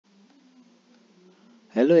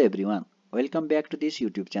Hello everyone, welcome back to this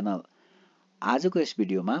YouTube channel. आजको यस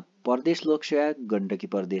भिडियोमा प्रदेश लोकसेवा गण्डकी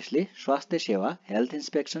प्रदेशले स्वास्थ्य सेवा हेल्थ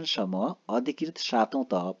इन्स्पेक्सन समूह अधिकृत 7औं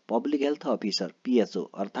तह पब्लिक हेल्थ अफिसर PHO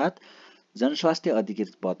अर्थात् जनस्वास्थ्य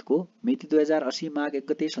अधिकृत पदको मिति 2080 माघ 1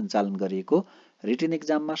 गते सञ्चालन गरिएको रिटन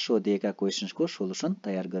एक्जाममा सोधिएका क्वेशन्सको सोलुसन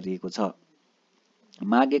तयार गरिएको छ।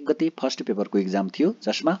 माघ 1 गते फर्स्ट पेपरको एक्जाम थियो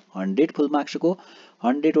जसमा 100 फुल मार्क्सको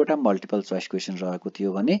 100 वटा मल्टिपल चोइस क्वेशन रहेको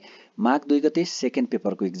थियो भने माघ 2 गते सेकेन्ड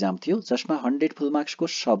पेपरको एक्जाम थियो जसमा 100 फुल मार्क्सको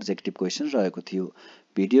सब्जेक्टिभ क्वेशन रहेको थियो।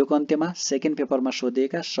 भिडियोको अन्त्यमा सेकेन्ड पेपरमा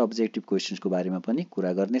सोधिएका सब्जेक्टिभ क्वेशन्सको बारेमा पनि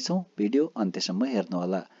कुरा गर्नेछौँ। भिडियो अन्त्यसम्म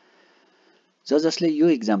हेर्नुहोला। जसले यो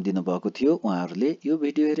एक्जाम दिनुभएको थियो उहाँहरूले यो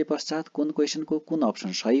भिडियो हेरे पश्चात कुन क्वेशनको कुन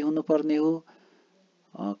अप्सन सही हुनुपर्ने हो,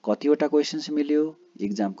 कतिवटा क्वेशन्स मिल्यो,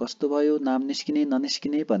 एक्जाम कस्तो भयो, नाम निस्किने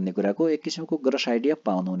ननिस्किने भन्ने कुराको एक किसिमको ग्रस आइडिया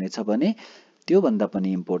पाउनुहुनेछ भने त्यो भन्दा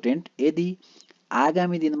पनि इम्पोर्टेन्ट यदि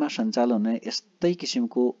आगामी दिनमा सञ्चालन हुने यस्तै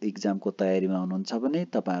किसिमको एक्जामको तयारीमा हुनुहुन्छ भने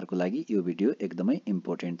तपाईहरुको लागि यो भिडियो एकदमै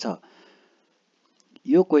इम्पोर्टेन्ट छ।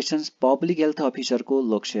 यो क्वेशन्स पब्लिक हेल्थ अफिसरको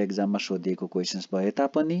लोकसेवा एक्जाममा सोधिएको क्वेशन्स भए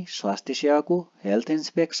तापनि स्वास्थ्य सेवाको हेल्थ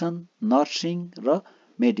इन्स्पेक्सन, नर्सिङ र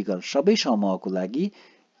मेडिकल सबै समूहको लागि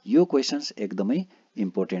यो क्वेशन्स एकदमै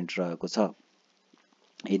इम्पोर्टेन्ट रहेको छ।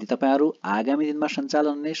 यदि तपाईहरु आगामी दिनमा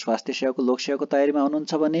सञ्चालन हुने स्वास्थ्य सेवाको लोकसेवाको तयारीमा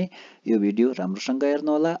हुनुहुन्छ भने यो भिडियो राम्रोसँग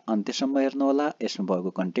हेर्नुहोला, अन्त्यसम्म हेर्नुहोला। यसमा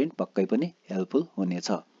भएको कन्टेन्ट पक्कै पनि हेल्पफुल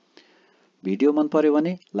हुनेछ। भिडियो मन पर्यो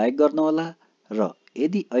भने लाइक गर्नुहोला र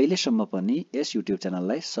यदि अहिलेसम्म पनि यस युट्युब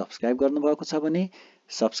च्यानललाई सब्स्क्राइब गर्नुभएको छ भने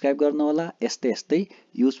सब्स्क्राइब गर्नुहोला। यस्तै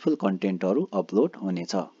युजफुल कन्टेन्टहरु अपलोड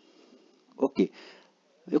हुनेछ। ओके,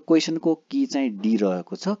 यो क्वेशनको की चाहिँ डी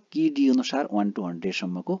रहेको छ। की डी अनुसार 1 to 100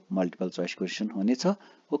 सम्मको मल्टिपल चोइस क्वेशन हुनेछ।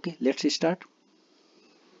 Okay, let's start.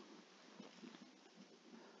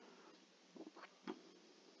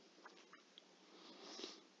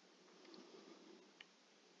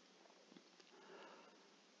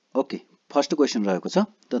 Okay, first question रहेको छ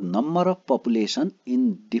the number of population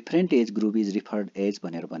in different age group is referred as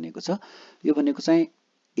भनेर भनेको छ। यो भनेको चाहिँ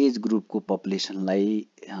एज ग्रुपको पपुलेसनलाई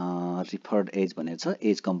रिफर्ड एज भनेर छ।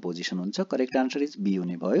 एज कम्पोजिसन हुन्छ। करेक्ट आन्सर इज बी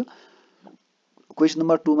हुने भयो। क्वेशन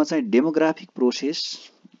नम्बर 2 मा चाहिँ demographic process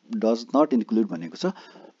does not include भनेको छ।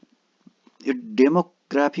 यो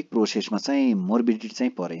डेमोग्राफिक प्रोसेसमा चाहिँ मोर्बिडिटी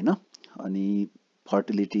चाहिँ परेन। अनि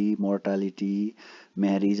fertility, mortality,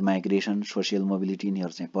 marriage, migration, social mobility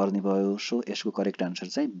यिनीहरु चाहिँ पर्ने भयो। सो यसको करेक्ट आन्सर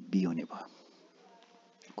चाहिँ बी हुने भयो।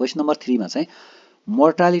 क्वेशन नम्बर 3 मा चाहिँ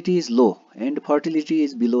mortality is low and fertility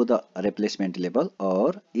is below the replacement level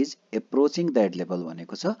or is approaching that level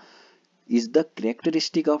भनेको छ। is the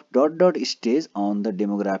characteristic of ... stage on the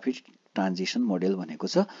demographic transition model भनेको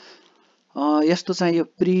छ। यस्तो चाहिँ यो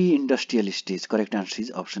pre industrial stage. Correct answer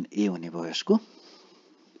is option A हुने भयो यसको।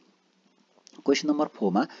 क्वेशन नम्बर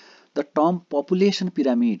 4 मा the term population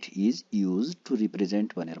pyramid is used to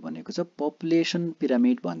represent भनेर भनेको छ। पपुलेसन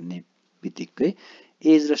पिरामिड भन्ने बित्तिकै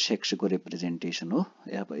एज र सेक्सको रिप्रेजेन्टेसन हो।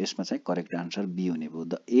 यसमा चाहिँ करेक्ट आन्सर बी हुने भयो।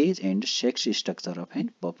 The age and sex structure of an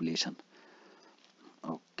population.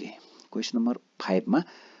 Okay, question number 5 मा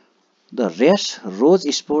the race rose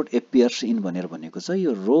spot appears in भनेर भनेको छ।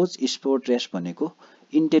 यो रोज स्पोट रेस भनेको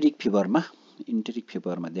इन्टेरिक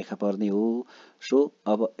फिभरमा देखा पर्ने हो। सो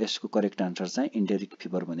अब यसको करेक्ट आन्सर चाहिँ इन्टेरिक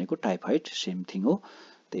फिभर भनेको टाइफाइड सेम थिङ हो।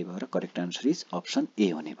 त्यही भएर correct answer is option A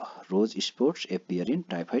हुने भयो। रोज sports appear in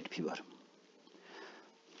typhoid fever.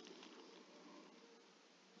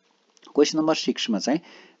 Question number 6 मा चाहिँ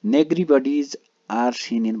Negri bodies are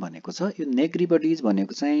scene in भनेको छ। यो नेग्री बडिज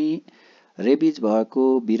भनेको चाहिँ रेबिज भएको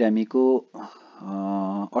बिरामीको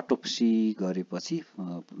अटोप्सी गरेपछि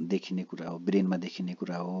देखिने कुरा हो, ब्रेनमा देखिने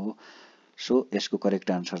कुरा हो। सो यसको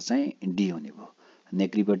करेक्ट आन्सर चाहिँ डी हुने भयो।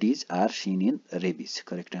 Negri bodies are scene in rabies.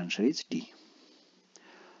 Correct answer is D.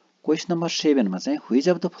 Question number 7 मा चाहिँ which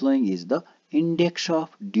of the following is the index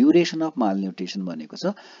of duration of malnutrition भनेको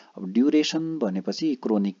छ। अब ड्युरेसन भनेपछि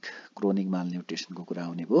क्रोनिक मालन्युट्रिसनको कुरा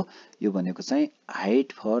हुने भयो। यो भनेको चाहिँ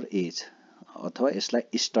हाइट फर एज अथवा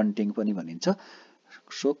यसलाई स्टन्टिङ पनि भनिन्छ।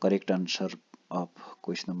 So correct answer of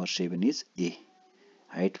question number 7 is a,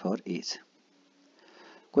 height for as.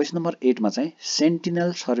 Question number 8 मा चाहिँ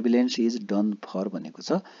Sentinel surveillance is done for भनेको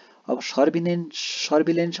छ। अब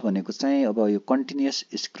सर्भिलेन्स भनेको चाहिँ अब यो कन्टिन्युअस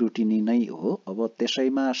स्क्रुटिनी नै हो। अब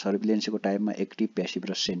त्यसैमा सर्भिलेन्सको टाइममा एक्टिभ, प्यासिभ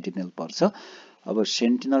र सेन्टिनल पर्छ। अब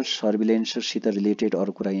सेन्टिनल सर्भिलेन्ससित रिलेटेड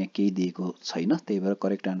अरु कुरा यहाँ केही दिएको छैन। त्यही भएर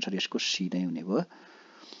करेक्ट आन्सर यसको सी नै हुने भयो।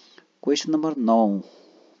 क्वेशन नम्बर 9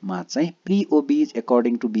 मा चाहिँ प्री ओबिज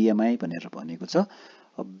अकर्डिङ टु बीएमआई भनेर भनेको छ।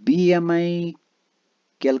 अब बीएमआई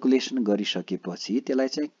क्याल्कुलेसन गरिसकेपछि त्यसलाई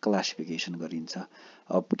चाहिँ क्लासिफिकेसन गरिन्छ।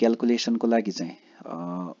 अब क्याल्कुलेसनको लागि चाहिँ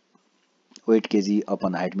weight KG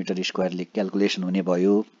upon height metre स्क्वायरले calculation हुने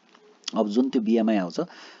भयो। अब जुन त्यो बिएमआई आउँछ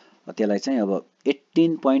त्यसलाई चाहिँ अब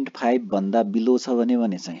 18.5 भन्दा बिलो छ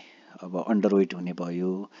भने चाहिँ अब अन्डर वेट हुने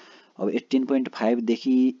भयो। अब 18.5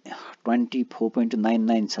 देखि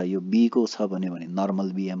 24.99 छ यो बी को छ भने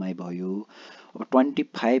नर्मल बिएमआई भयो। अब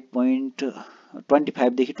 25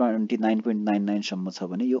 देखि 29.99 सम्म छ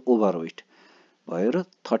भने यो ओभरवेट भयो र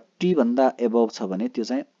 30 भन्दा एबभ छ भने त्यो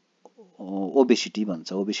चाहिँ ओबेसिटी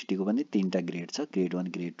भन्छ। ओबेसिटीको पनि 3टा ग्रेड छ, ग्रेड 1,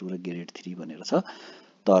 ग्रेड 2 र ग्रेड 3 भनेर छ।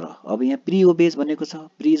 तर अब यहाँ प्री ओबेज भनेको छ,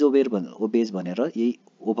 प्रिज ओबेज भनेर यही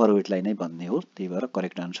ओभरवेटलाई नै भन्ने हो। त्यही भएर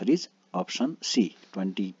correct answer is option C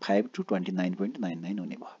 25 to 29.99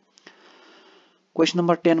 हुने भयो। क्वेसन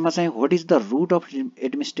नम्बर 10 मा चाहिँ what is the root of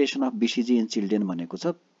administration of BCG in children भनेको छ।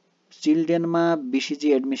 चिल्ड्रेनमा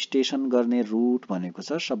बीसीजी एडमिनिस्ट्रेसन गर्ने रुट भनेको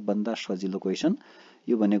छ सबभन्दा सजिलो क्वेसन।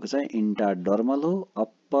 यो भनेको चाहिँ इन्ट्राडर्मल हो।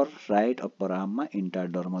 अप्पर राइट अप्पर आर्ममा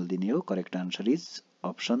इन्ट्राडर्मल दिने हो। Correct answer is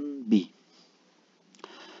option be.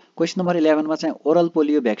 Question number 11 मा चाहिँ oral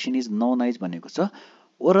polio vaccine is known as भनेको छ।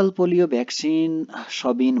 ओरल पोलियो भ्याक्सिन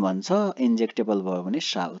सबिन भन्छ, इन्जेक्टेबल भयो भने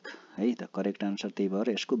साल्क है त। करेक्ट आन्सर त्यही भएर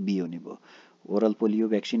यसको बी हुने भयो। Oral polio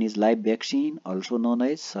vaccine is live vaccine also known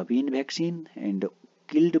as Sabin vaccine and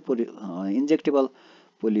killed injectable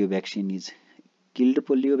polio vaccine is killed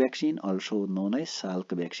polio vaccine also known as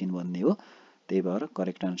Salk vaccine भन्ने हो। त्यही भएर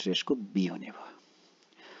करेक्ट आन्सर यसको बी हुने भयो।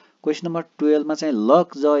 क्वेसन नम्बर 12 मा चाहिँ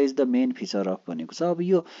लक ज is the main feature of भनेको छ। अब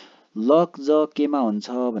यो लक ज केमा हुन्छ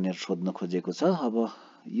भनेर सोध्न खोजेको छ। अब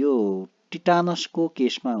यो टिटानसको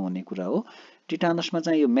केसमा हुने कुरा हो। टिटानसमा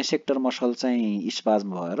चाहिँ यो मेसेक्टर मसल चाहिँ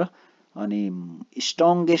स्पाज्म भएर अनि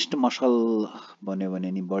स्ट्रङ्गेस्ट मसल भन्यो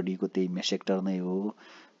भने नि बडीको त्यही मेसेक्टर नै हो।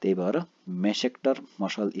 त्यही भएर मेसेक्टर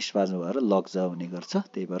मसल स्पाज्म भएर लक ज हुने गर्छ।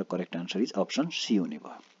 त्यही भएर correct answer is option C हुने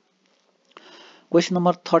भयो। क्वेसन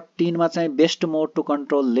नम्बर 13 मा चाहिँ best mode to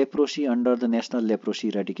control leprosy under the national leprosy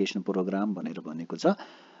eradication programme भनेर भनेको छ।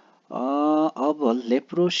 अब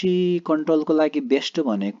लेप्रोसी कन्ट्रोलको लागि बेस्ट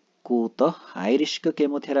भनेको त हाई रिस्क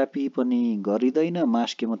केमोथेरापी पनि गरिँदैन,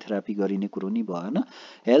 मास केमोथेरापी गरिने कुरो नि भएन।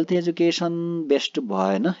 हेल्थ एजुकेसन बेस्ट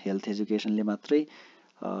भएन, हेल्थ एजुकेसनले मात्रै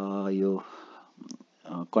यो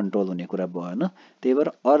कन्ट्रोल हुने कुरा भएन। त्यही भएर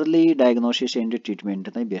अर्ली डायग्नोसिस एन्ड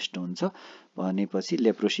ट्रिटमेन्ट नै बेस्ट हुन्छ भनेपछि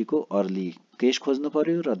लेप्रोसीको अर्ली केस खोज्नु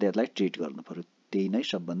पर्यो र त्यसलाई ट्रिट गर्नु पर्यो। त्यही नै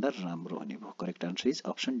सबभन्दा राम्रो हुने भयो। Correct answer is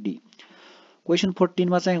option D. Question 14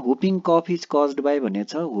 मा चाहिँ हुपिङ कफ इज कज्ड बाई भनेको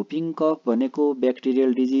छ। हुपिङ कफ भनेको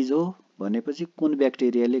ब्याक्टेरियल डिजिज हो भनेपछि कुन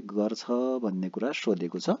ब्याक्टेरियाले गर्छ भन्ने कुरा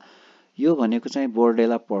सोधेको छ। यो भनेको चाहिँ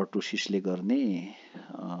बोर्डेला पर्टुसिसले गर्ने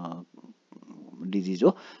डिजिज हो।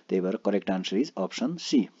 त्यही भएर correct answer is option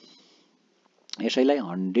C. यसैलाई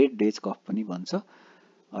 100 डेज कफ पनि भन्छ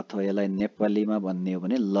अथवा यसलाई नेपालीमा भन्ने हो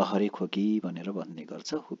भने लहरे खोकी भनेर भन्ने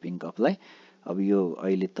गर्छ हुपिङ कफलाई। अब यो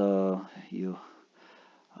अहिले त यो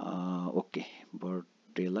ओके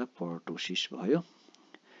बोर्डेला पर्टुसिस भयो।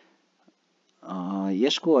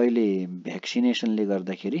 यसको अहिले भ्याक्सिनेसनले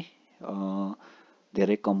गर्दाखेरि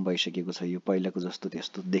धेरै कम भइसकेको छ। यो पहिलाको जस्तो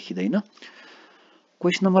त्यस्तो देखिँदैन।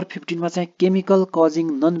 क्वेसन नम्बर 15 मा चाहिँ chemical causing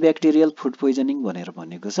non bacterial food poisoning भनेर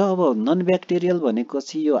भनेको छ। अब नन ब्याक्टेरियल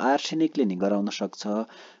भनेपछि यो आर्सेनिकले नि गराउन सक्छ,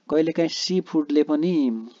 कहिलेकाहीँ सी फुडले पनि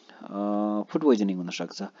फुड पोइजनिङ हुन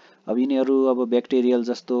सक्छ। अब यिनीहरू अब ब्याक्टेरियल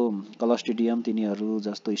जस्तो क्लस्ट्रिडियम तिनीहरू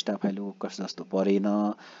जस्तो स्टाफाइलोकस जस्तो परेन,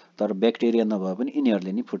 तर ब्याक्टेरिया नभए पनि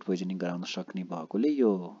यिनीहरूले नि फुड पोइजनिङ गराउन सक्ने भएकोले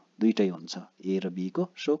यो दुईटै हुन्छ ए र बी को।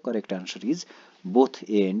 So correct answer is both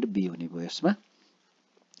A and be हुने भयो यसमा।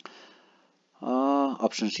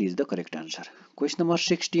 Option C is the correct answer. Question number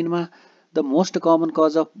 16 मा the most common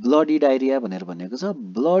cause of bloody diarrhoea भनेर भनेको छ।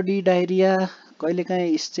 ब्लडी डायरिया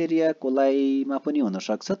कहिलेकाहीँ स्चेरिया कोलाईमा पनि हुन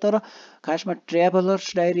सक्छ, तर खासमा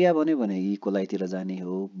ट्राभलर्स डायरिया भन्यो भने ई कोलाईतिर जाने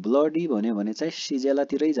हो। ब्लडी भन्यो भने चाहिँ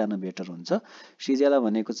सिजेलातिरै जान बेटर हुन्छ। सिजेला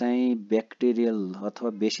भनेको चाहिँ ब्याक्टेरियल अथवा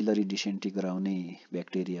बेसिलरी डिसेन्ट्री गराउने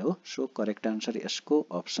ब्याक्टेरिया हो। सो करेक्ट आन्सर यसको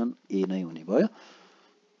अप्सन ए नै हुने भयो।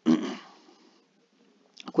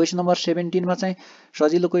 क्वेसन नम्बर 17 मा चाहिँ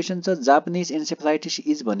सजिलो क्वेसन छ। जापानिज एन्सेफलाइटिस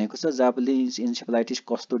इज भनेको छ। जापानिज एन्सेफलाइटिस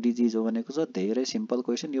कस्तो डिजिज हो भनेको छ। धेरै सिम्पल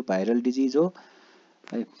क्वेसन। यो भाइरल डिजिज हो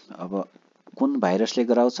है। अब कुन भाइरसले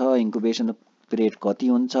गराउँछ, इन्क्युबेसन पिरियड कति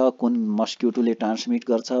हुन्छ, कुन मस्किटोले ट्रान्समिट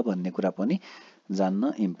गर्छ भन्ने कुरा पनि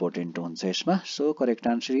जान्न इम्पोर्टेन्ट हुन्छ यसमा। So correct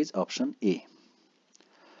answer is option A.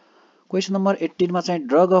 Question number 18 मा चाहिँ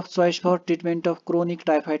drug of choice for treatment of chronic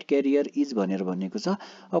typhoid career is भनेर भनेको छ।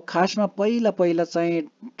 अब खासमा पहिला चाहिँ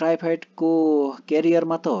टाइफाइडको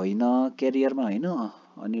क्यारियरमा त होइन, क्यारियरमा होइन,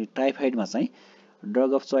 अनि टाइफाइडमा चाहिँ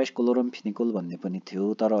ड्रग अफ चोइस क्लोरामफेनिकोल भन्ने पनि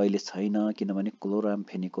थियो, तर अहिले छैन किनभने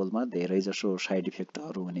क्लोरामफेनिकोलमा धेरै जसो साइड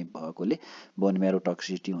इफेक्टहरू हुने भएकोले बोन म्यारो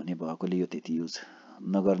टक्सिसिटी हुने भएकोले यो त्यति युज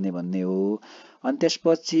नगर्ने भन्ने हो। अनि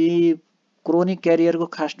त्यसपछि क्रोनिक क्यारियरको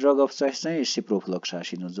खास ड्रग अफ चोइस चाहिँ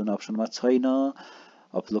सिप्रोफ्लोक्सासिन हो, जुन अप्सनमा छैन।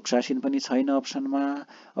 अफ्लोक्सासिन पनि छैन अप्सनमा।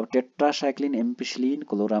 अब टेट्रासाइक्लिन, एम्पिसिलिन,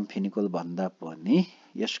 क्लोरामफेनिकोल भन्दा पनि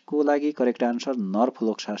यसको लागि करेक्ट आन्सर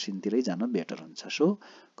नर्फ्लोक्सासिनतिरै जान बेटर हुन्छ। सो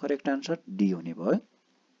करेक्ट आन्सर डी हुने भयो।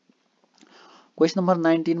 क्वेसन नम्बर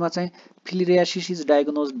 19 मा चाहिँ फिलिरियासिस इज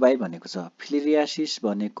डायग्नोज्ड बाई भनेको छ। फिलिरियासिस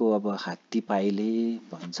भनेको अब हात्तीपाइले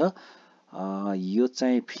भन्छ। यो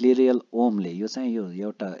चाहिँ फिलेरियल ओमले, यो चाहिँ यो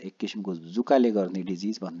एउटा एक किसिमको जुकाले गर्ने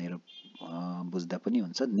डिजिज भनेर बुझ्दा पनि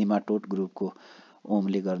हुन्छ। निमाटोड ग्रुपको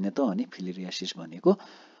ओमले गर्ने त हो नि फिलिरियासिस भनेको।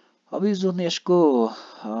 अब यो जुन यसको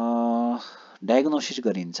डायग्नोसिस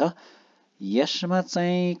गरिन्छ, यसमा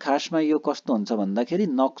चाहिँ खासमा यो कस्तो हुन्छ भन्दाखेरि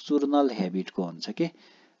नक्चुर्नल हेबिटको हुन्छ के,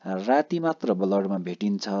 राति मात्र ब्लडमा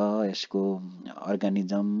भेटिन्छ यसको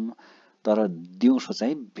अर्गानिजम, तर दिउँसो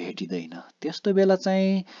चाहिँ भेटिँदैन। त्यस्तो बेला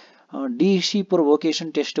चाहिँ डिसी प्रोभोकेसन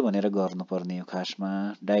टेस्ट भनेर गर्नुपर्ने हो। खासमा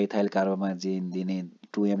डाइथाइल कार्बामाजिन दिने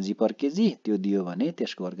 2 mg/kg त्यो दियो भने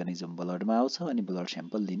त्यसको अर्गानिजम ब्लडमा आउँछ अनि ब्लड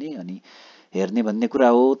स्याम्पल दिने अनि हेर्ने भन्ने कुरा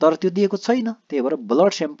हो। तर त्यो दिएको छैन, त्यही भएर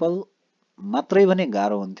ब्लड स्याम्पल मात्रै भने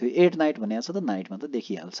गाह्रो हुन्थ्यो। 8 नाइट भनेको छ त नाइटमा त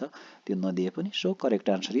देखिहाल्छ त्यो नदिए पनि। So correct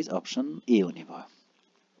answer is option A हुने भयो।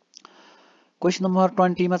 क्वेसन नम्बर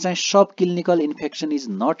 20 मा चाहिँ सब clinical infection is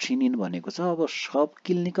not scene in भनेको छ। अब सब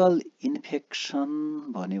क्लिनिकल इन्फेक्सन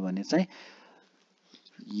भन्यो भने चाहिँ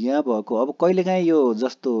यहाँ भएको अब कहिलेकाहीँ यो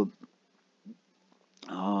जस्तो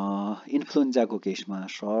इन्फ्लुएन्जाको केसमा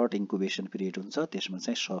सर्ट इन्क्युबेसन पिरियड हुन्छ, त्यसमा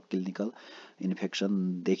चाहिँ सब क्लिनिकल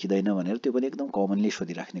इन्फेक्सन देखिँदैन भनेर त्यो पनि एकदम कमनली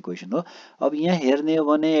सोधिराख्ने क्वेसन हो। अब यहाँ हेर्ने हो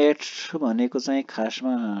भने एड्स भनेको चाहिँ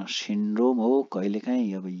खासमा सिन्ड्रोम हो।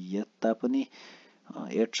 कहिलेकाहीँ अब यता पनि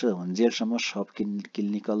एड्स हुन्जेलसम्म सब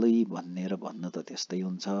क्लिनिकलै भनेर भन्न त त्यस्तै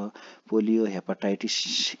हुन्छ। पोलियो, हेपाटाइटिस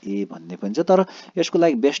ए भन्ने पनि छ, तर यसको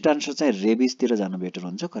लागि बेस्ट आन्सर चाहिँ रेबिजतिर जानु बेटर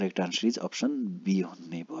हुन्छ। Correct answer is option be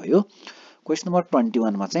हुने भयो। क्वेसन नम्बर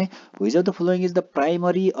 21 मा चाहिँ which of the following is the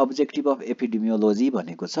primary objective of epidemiology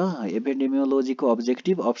भनेको छ। एपिडेमियोलोजीको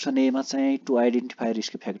अब्जेक्टिभ अप्सन ए मा चाहिँ to identify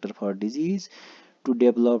risk factor for disease, to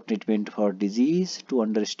develop treatment for disease, to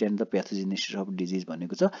understand the pathogenesis of disease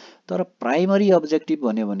भनेको छ। तर primary objective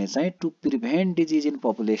भन्यो भने चाहिँ to prevent disease in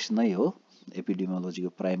population नै हो एपिडेमियोलोजीको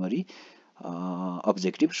primary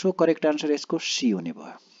objective. So correct answer यसको सी हुने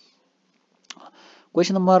भयो।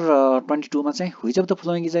 क्वेसन नम्बर 22 मा चाहिँ which of the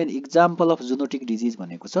following is an example of जुनोटिक disease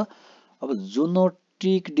भनेको छ। अब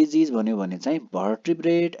जुनोटिक डिजिज भन्यो भने चाहिँ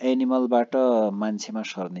भर्टिब्रेट एनिमलबाट मान्छेमा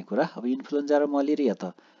सर्ने कुरा। अब इन्फ्लुएन्जा र मलेरिया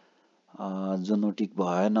त जुनोटिक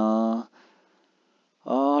भएन।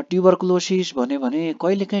 ट्युबरकुलोसिस भन्यो भने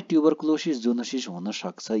कहिलेकाहीँ ट्युबरकुलोसिस जुनोसिस हुन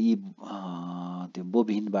सक्छ, यी त्यो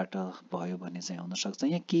बोभिनबाट भयो भने चाहिँ हुन सक्छ।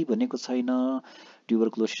 यहाँ के भनेको छैन,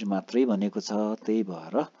 ट्युबरकुलोसिस मात्रै भनेको छ।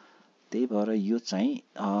 त्यही भएर यो चाहिँ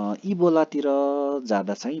इबोलातिर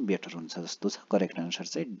जाँदा चाहिँ बेटर हुन्छ जस्तो छ। करेक्ट आन्सर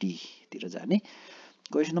चाहिँ डी तिर जाने।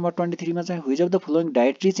 क्वेसन नम्बर 23 मा चाहिँ which of the following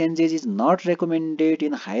dietary changes is not recommended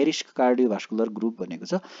in high risk cardiovascular group भनेको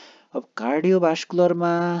छ। अब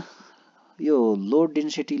कार्डियोभास्कुलरमा यो लो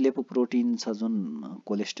डेन्सिटी लेपोप्रोटिन छ जुन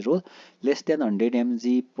कोलेस्टेरोल लेस देन 100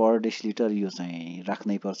 mg/dL यो चाहिँ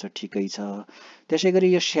राख्नै पर्छ, ठिकै छ। त्यसै गरी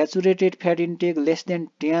यो saturated fat intake less than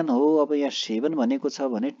 10 हो। अब यहाँ 7 भनेको छ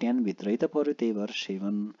भने 10 भित्रै त पर्यो, त्यही भएर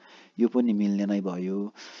 7 यो पनि मिल्ने नै भयो।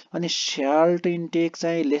 अनि साल्ट इन्टेक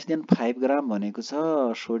चाहिँ लेस देन 5 ग्राम भनेको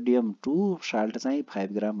छ, सोडियम 2, साल्ट चाहिँ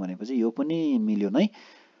 5 ग्राम भनेपछि यो पनि मिल्यो नै।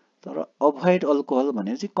 तर अभोइड अल्कोहल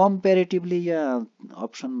भनेर चाहिँ कम्पेरिटिभली यहाँ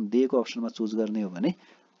अप्सन दिएको अप्सनमा चुज गर्ने हो भने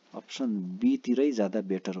अप्सन बी तिरै जाँदा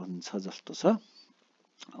बेटर हुन्छ जस्तो छ।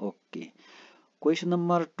 ओके, क्वेसन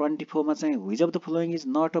नम्बर 24 मा चाहिँ which of the following is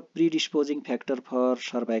not a predisposing factor for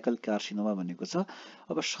cervical carcinoma भनेको छ।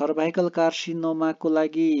 अब सर्भाइकल कार्सिनोमाको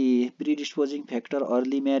लागि प्रिडिस्पोजिङ फ्याक्टर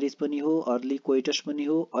अर्ली म्यारिज पनि हो, अर्ली कोइटस पनि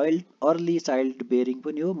हो, अर्ली चाइल्ड बेयरिङ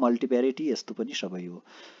पनि हो, मल्टिप्यारिटी यस्तो पनि सबै हो,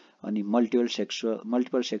 अनि मल्टिपल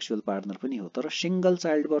सेक्सुअल पार्टनर पनि हो। तर सिंगल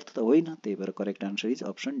चाइल्ड बर्थ त होइन, त्यही भएर correct answer is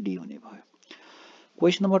option D हुने भयो।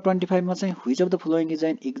 क्वेसन नम्बर 25 मा चाहिँ which of the following is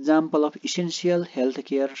an example of essential health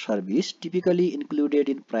care service typically included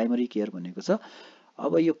in primary care भनेको छ।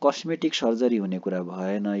 अब यो कस्मेटिक सर्जरी हुने कुरा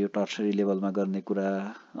भएन, यो टर्सरी लेभलमा गर्ने कुरा।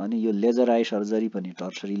 अनि यो लेजर आई सर्जरी पनि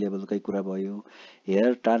टर्सरी लेभलकै कुरा भयो।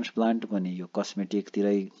 हेयर ट्रान्सप्लान्ट पनि यो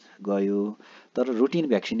कस्मेटिकतिरै गयो। तर रुटिन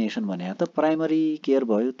भ्याक्सिनेसन भने त प्राइमरी केयर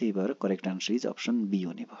भयो, त्यही भएर correct answer is option be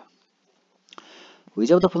हुने भयो।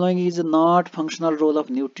 Which of the following is not functional role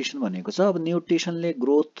of nutrition भनेको छ। अब न्युट्रिसनले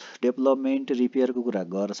ग्रोथ, डेभलपमेन्ट, रिपेयरको कुरा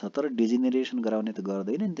गर्छ, तर डिजेनेरेसन गराउने त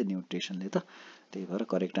गर्दैन नि त न्युट्रिसनले त, त्यही भएर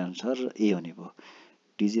करेक्ट आन्सर ए हुने भयो।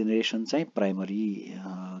 डिजेनेरेसन चाहिँ प्राइमरी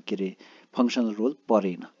फङ्सनल रोल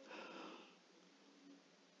परेन।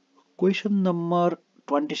 क्वेसन नम्बर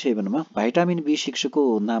 27 मा भाइटामिन B6 को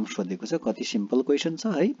नाम सोधेको छ। कति सिम्पल क्वेसन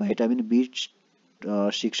छ है। भाइटामिन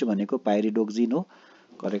B6 भनेको पाइरिडोक्सिन हो।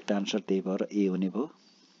 करेक्ट आन्सर त्यही भएर ए हुने भयो।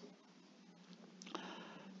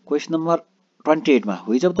 क्वेसन नम्बर 28 मा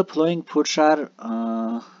which of the following foods are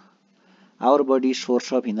our body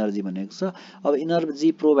source of energy भनेको छ। अब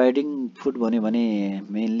इनर्जी प्रोभाइडिङ फुड भन्यो भने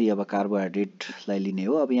मेनली अब कार्बोहाइड्रेटलाई लिने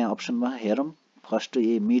हो। अब यहाँ अप्सनमा हेरौँ। फर्स्ट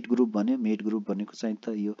ए मिट ग्रुप भन्यो। मिट ग्रुप भनेको चाहिँ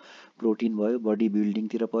त यो प्रोटिन भयो, बडी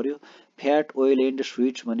बिल्डिङतिर पर्यो। फ्याट, ओइल एन्ड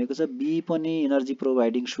स्विट्स भनेको छ। बी पनि इनर्जी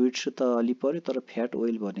प्रोभाइडिङ स्विट्स त अलि पर्यो, तर फ्याट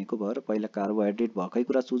ओइल भनेको भएर पहिला कार्बोहाइड्रेट भएकै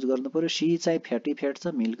कुरा चुज गर्नु पर्यो। सी चाहिँ फ्याटी फ्याट छ,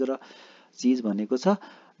 मिल्क र चिज भनेको छ।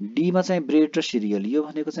 डीमा चाहिँ ब्रेड र सिरियल, यो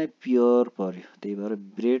भनेको चाहिँ प्योर पर्यो। त्यही भएर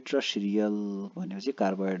ब्रेड र सिरियल भनेपछि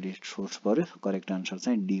कार्बोहाइड्रेट सोर्स पर्यो। करेक्ट आन्सर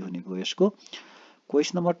चाहिँ डी हुने भयो यसको।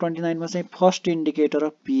 क्वेसन नम्बर 29 मा चाहिँ फर्स्ट इन्डिकेटर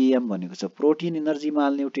अफ पीएम भनेको छ। प्रोटिन इनर्जी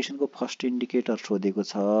माल न्युट्रिसनको फर्स्ट इन्डिकेटर सोधेको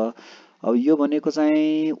छ। अब यो भनेको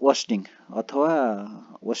चाहिँ वेस्टिङ अथवा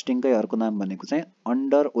वेस्टिङकै अर्को नाम भनेको चाहिँ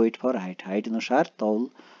under wait for height. Height अनुसार तौल,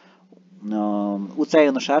 उचाइ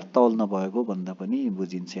अनुसार तौल नभएको भन्दा पनि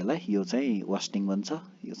बुझिन्छ यसलाई। यो चाहिँ वेस्टिङ भन्छ।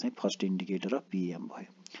 यो चाहिँ फर्स्ट इन्डिकेटर अफ पीएम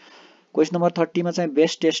भयो। क्वेसन नम्बर 30 मा चाहिँ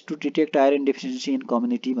best test to detect iron डेफिसिएन्सी in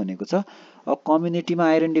community भनेको छ। अब कम्युनिटीमा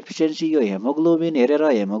आइरन डेफिसिएन्सी यो हेमोग्लोबिन हेरेर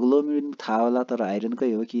हेमोग्लोबिन थाहा होला, तर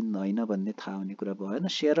आइरनकै हो कि होइन भन्ने थाहा हुने कुरा भएन।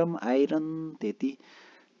 सेरम आइरन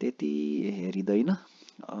त्यति हेरिँदैन।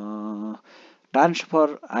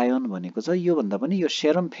 ट्रान्सफर आयोन भनेको छ। यो भन्दा पनि यो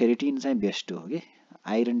सेरम फेरिटिन चाहिँ बेस्ट हो कि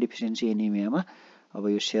आइरन डेफिसिएन्सी एनिमियामा। अब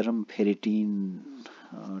यो सेरम फेरिटिन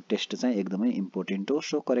टेस्ट चाहिँ एकदमै इम्पोर्टेन्ट हो।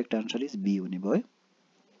 So correct answer is be हुने भयो।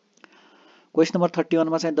 क्वेसन नम्बर 31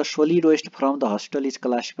 मा चाहिँ the solid West from the hospital is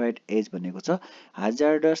classified as भनेको छ।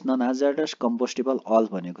 हाजार्डस, नन हाजार्डस, कम्पोस्टेबल, अल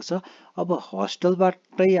भनेको छ। अब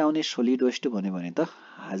हस्पिटलबाटै आउने सोलिड वेस्ट भन्यो भने त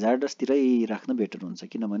हाजार्डसतिरै राख्न बेटर हुन्छ,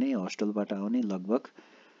 किनभने हस्पिटलबाट आउने लगभग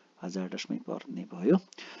हाजार्डसमै पर्ने भयो।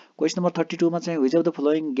 क्वेसन नम्बर 32 मा चाहिँ which of the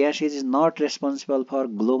following gas is not responsible for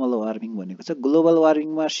global warming भनेको छ। ग्लोबल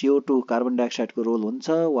वार्मिङमा CO2 कार्बन डाइअक्साइडको रोल हुन्छ,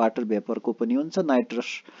 वाटर भेपरको पनि हुन्छ,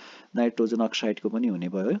 नाइट्रोजन अक्साइडको पनि हुने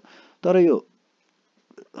भयो। तर यो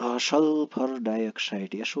सल्फर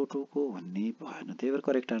डाइअक्साइड SO2 को भन्ने भएन। त्यही भएर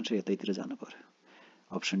करेक्ट आन्सर यतैतिर जानु पर्यो।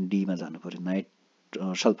 अप्सन डी मा जानु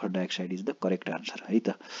पर्यो। Sulphur dioxide is the correct answer है त।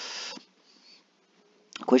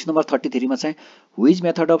 क्वेसन नम्बर 33 मा चाहिँ which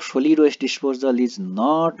method of solid West disposal is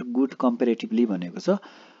not good comparatively भनेको छ।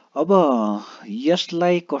 अब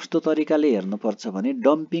यसलाई कस्तो तरिकाले हेर्नुपर्छ भने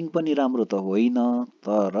डम्पिङ पनि राम्रो त होइन,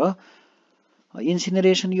 तर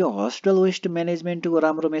इन्सिनरेसन यो हस्पिटल वेस्ट म्यानेजमेन्टको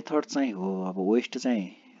राम्रो मेथड चाहिँ हो। अब वेस्ट चाहिँ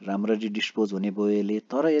राम्ररी डिस्पोज हुने भयो यसले,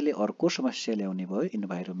 तर यसले अर्को समस्या ल्याउने भयो।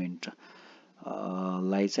 इन्भाइरोमेन्ट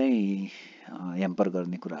लाई चाहिँ ह्याम्पर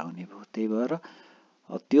गर्ने कुरा आउने भयो। त्यही भएर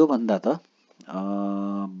त्यो भन्दा त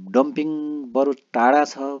डम्पिङ बरु टाढा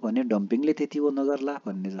छ भने डम्पिङले त्यति हो नगर्ला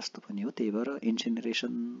भन्ने जस्तो पनि हो। त्यही भएर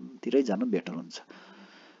इन्सिनरेसनतिरै जानु बेटर हुन्छ।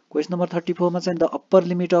 क्वेसन नम्बर 34 मा चाहिँ the upper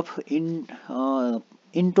limit of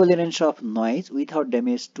इन्टोलेरेन्स of noise without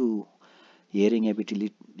damage to hearing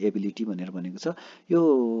ability भनेर भनेको छ। यो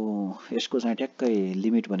यसको चाहिँ ट्याक्कै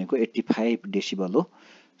लिमिट भनेको 85 डेसिबल हो।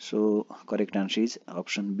 So correct answer is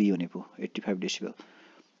option be हुने भयो, 85 डेसिबल।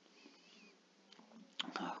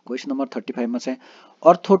 क्वेसन नम्बर 35 मा चाहिँ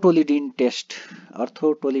अर्थोटोलिडिन टेस्ट,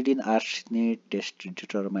 अर्थोटोलिडिन आर्सेनेट टेस्ट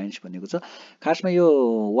डिटरमाइन्स भनेको छ। खासमा यो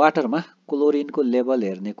वाटरमा क्लोरिनको लेभल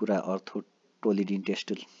हेर्ने कुरा अर्थोटोलिडिन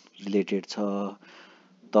टेस्ट रिलेटेड छ।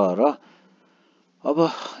 तर अब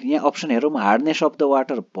यहाँ अप्सन हेरौँ। हार्डनेस अफ द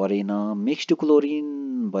वाटर परेन। मिक्स्ड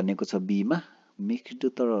क्लोरिन भनेको छ बीमा मिक्स्ड,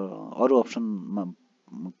 तर अरू अप्सनमा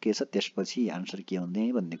के छ त्यसपछि आन्सर के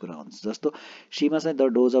हुने भन्ने कुरा हुन्छ। जस्तो सीमा चाहिँ the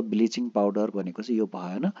dose of bleaching powder भनेको चाहिँ यो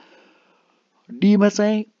भएन। डीमा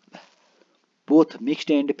चाहिँ both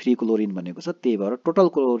mixed and free chlorine भनेको छ। त्यही भएर टोटल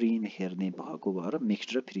क्लोरिन हेर्ने भएको भएर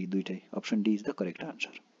मिक्स्ड र फ्री दुइटै। Option D is the correct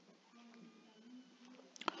answer.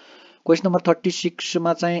 Question number 36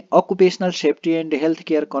 मा चाहिँ occupational safety and health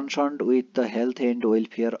care concerned with the health and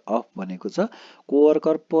welfare of भनेको छ।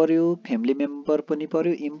 कोवर्कर पर्यो, फ्यामिली मेम्बर पनि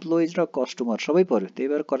पर्यो, इम्प्लोइज र कस्टमर सबै पर्यो। त्यही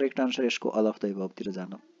भएर करेक्ट आन्सर यसको अल अफ द एबभतिर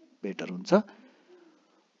जानु बेटर हुन्छ।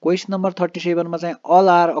 क्वेसन नम्बर 37 मा चाहिँ all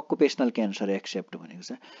are occupational cancer accept भनेको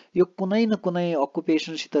छ। यो कुनै न कुनै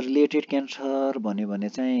अकुपेसनसित रिलेटेड क्यान्सर भन्यो भने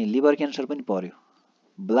चाहिँ लिभर क्यान्सर पनि पर्यो,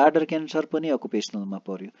 ब्लाडर क्यान्सर पनि अकुपेसनलमा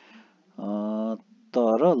पर्यो,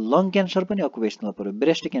 तर लङ क्यान्सर पनि अकुपेसनल पर्यो।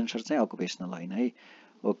 ब्रेस्ट क्यान्सर चाहिँ अकुपेसनल होइन है।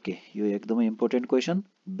 ओके, यो एकदमै important question.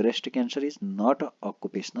 Breast cancer is not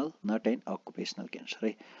occupational, not an occupational cancer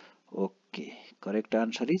है। Okay, correct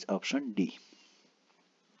answer is option D.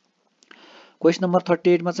 Question number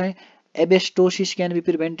 38 मा चाहिँ एबेस्टोसिस can be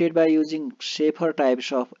prevented by using safer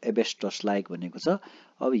types of asbestos like भनेको छ।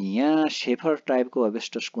 अब यहाँ सेफर टाइपको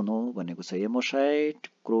एबेस्टस कुन हो भनेको छ एमोसाइट,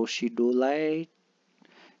 क्रोसिडोलाइट,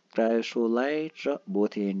 क्रायोसोलाइट र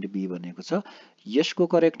बोथ ए एन्ड बी भनेको छ। यसको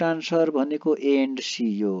करेक्ट आन्सर भनेको ए एन्ड सी,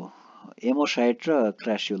 यो एमोसाइट र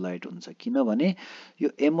क्रायोसोलाइट हुन्छ। किनभने यो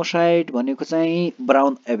एमोसाइट भनेको चाहिँ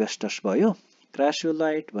ब्राउन एबेस्टस भयो,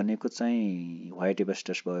 क्रायोसोलाइट भनेको चाहिँ व्हाइट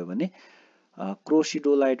एबेस्टस भयो भने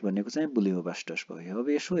क्रोसिडोलाइट भनेको चाहिँ ब्लू एबेस्टस भयो। अब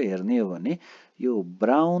यसो हेर्ने हो भने यो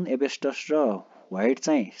ब्राउन एबेस्टस र व्हाइट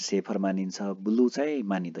चाहिँ सेफर मानिन्छ, ब्लू चाहिँ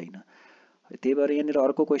मानिँदैन। त्यही भएर यहाँनिर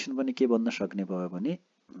अर्को क्वेसन पनि के बन्न सक्ने भयो भने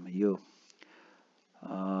यो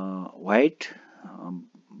व्हाइट,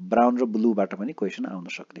 ब्राउन र ब्लूबाट पनि क्वेसन आउन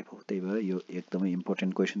सक्ने भयो। त्यही भएर यो एकदमै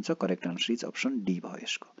इम्पोर्टेन्ट क्वेसन छ। Correct answer is option D भयो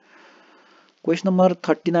यसको। क्वेसन नम्बर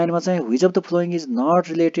 39 मा चाहिँ which of the following is not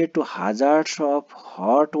related to हाजार्ड्स of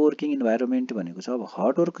hot working environment भनेको छ। अब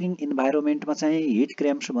हट वर्किङ इन्भाइरोमेन्टमा चाहिँ हिट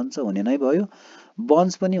क्र्याम्प्स भन्छ हुने नै भयो,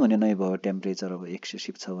 बर्न्स पनि हुने नै भयो टेम्परेचर अब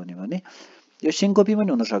एक्सेसिभ छ भने यो सिन्कोपी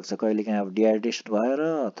पनि हुनसक्छ कहिलेकाहीँ, अब डिहाइड्रेसन भएर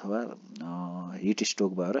अथवा हिट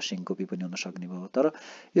स्ट्रोक भएर सिन्कोपी पनि हुन सक्ने भयो। तर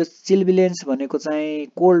यो चिल्बिलेन्स भनेको चाहिँ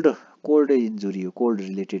कोल्ड इन्जुरी हो, कोल्ड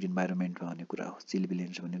रिलेटेड इन्भाइरोमेन्टमा हुने कुरा हो।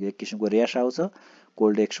 चिल्बिलेन्स भनेको एक किसिमको र्यास आउँछ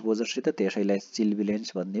कोल्ड एक्सपोजरसित, त्यसैलाई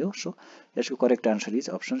चिल्बिलेन्स भन्ने हो। सो यसको correct answer is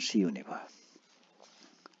option C हुने भयो।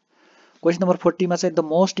 क्वेसन नम्बर 40 मा चाहिँ the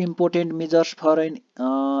most important measures for an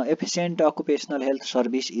एफिसिएन्ट occupational health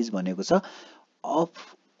service is भनेको छ।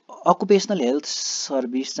 अकुपेसनल हेल्थ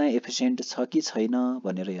सर्भिस चाहिँ एफिसिएन्ट छ कि छैन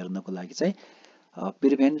भनेर हेर्नको लागि चाहिँ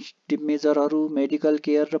प्रिभेन्टिभ मेजरहरू, मेडिकल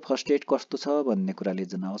केयर र फर्स्ट एड कस्तो छ भन्ने कुराले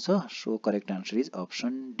जनाउँछ। So correct answer is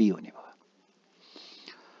option D हुने भयो।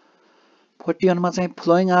 41 मा चाहिँ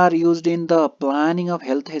flowing are used in the planning of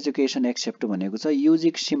health education accept भनेको छ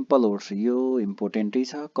युजिङ सिम्पल वर्ड्स, यो इम्पोर्टेन्टै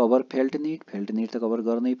छ। कभर फेल्ट निड त कभर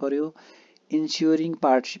गर्नै पर्यो। इन्स्योरिङ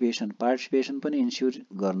पार्टिसिपेसन पनि इन्स्योर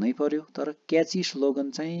गर्नै पर्यो। तर क्याची स्लोगन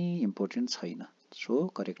चाहिँ इम्पोर्टेन्ट छैन। So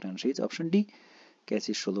correct answer is option D,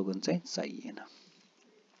 क्याची slogan चाहिँ चाहिएन।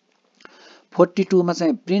 42 मा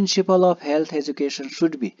चाहिँ principal of health education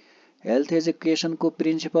should be, health एजुकेसनको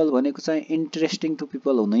principal भनेको चाहिँ इन्ट्रेस्टिङ टु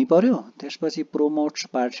पिपल हुनै पर्यो। त्यसपछि प्रोमोट्स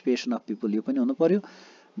पार्टिसिपेसन अफ पिपल, यो पनि हुनु पर्यो।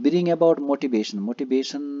 ब्रिङ अबाउट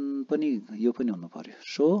मोटिभेसन पनि यो पनि हुनु पर्यो।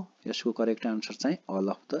 सो यसको करेक्ट आन्सर चाहिँ अल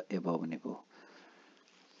अफ द एबभ हुने भयो।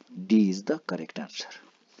 D is the correct answer.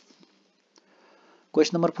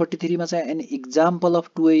 Question number 43 मा चाहिँ an example of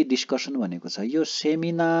to way discussion भनेको छ। यो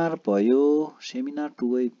सेमिनार भयो, सेमिनार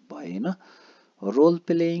टु वे भएन, रोल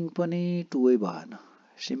प्लेइङ पनि टु वे भएन,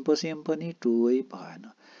 सिम्पोसियम पनि टु वे भएन,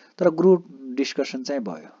 तर ग्रुप डिस्कसन चाहिँ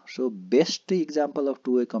भयो। So best example of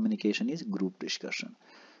to way communication is group discussion.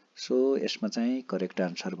 So यसमा चाहिँ करेक्ट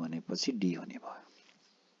आन्सर भनेपछि डी हुने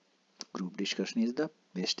भयो। Group discussion is the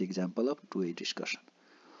best example of to way discussion.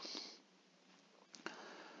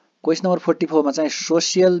 Question number 44 मा चाहिँ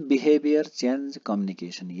सोसियल बिहेभियर चेन्ज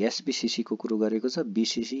कम्युनिकेसन, एसबिसिसी को कुरो गरेको छ,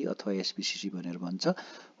 बिसिसी अथवा एसबिसिसी भनेर भन्छ।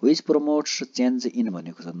 व्हिच प्रमोट्स चेन्ज इन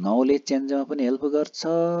भनेको छ, नलेज चेन्जमा पनि हेल्प गर्छ,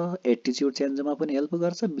 एटिट्युड चेन्जमा पनि हेल्प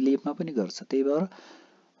गर्छ, बिलिफमा पनि गर्छ। त्यही भएर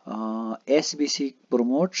SBC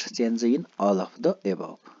promotes change in all of the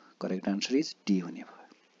above. Correct answer is D हुने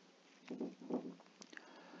भयो।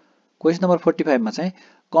 क्वेसन नम्बर 45 मा चाहिँ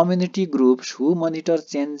community groups who monitor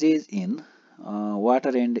changes in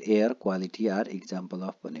water and air quality are example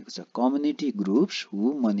of भनेको छ। Community groups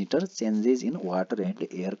who monitor changes in water and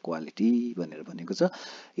air quality भनेर भनेको छ।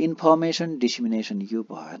 Information डिसिमिनेसन यो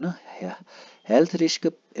भएन, health risk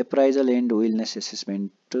appraisal and wellness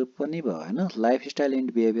assessment पनि भएन, लाइफस्टाइल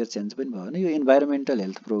एन्ड बिहेभियर चेन्ज पनि भएन। यो इन्भाइरोमेन्टल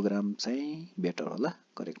हेल्थ प्रोग्राम चाहिँ बेटर होला।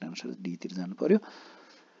 करेक्ट आन्सर डी तिर जानु पर्यो।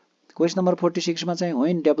 क्वेसन नम्बर 46 मा चाहिँ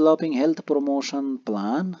when developing health promotion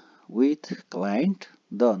plan with client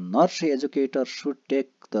the nurse educator should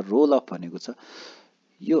take the role of भनेको छ।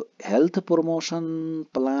 यो हेल्थ प्रमोसन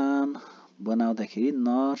प्लान बनाउँदाखेरि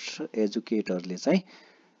नर्स एजुकेटरले चाहिँ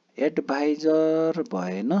एडभाइजर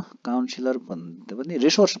भएन, काउन्सिलर भन्दा पनि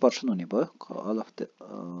रिसोर्स पर्सन हुने भयो। All of the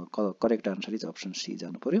correct answer is option C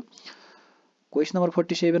जानु पर्यो। क्वेसन नम्बर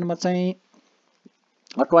 47 मा चाहिँ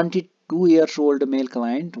A 22 years old male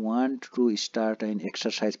client want to start an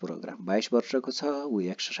exercise program. 22 वर्षको छ, ऊ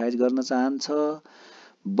एक्सरसाइज गर्न चाहन्छ,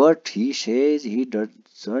 but he says he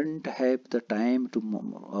doesn't have the time to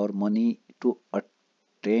or money to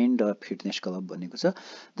attend a fitness club भनेको छ।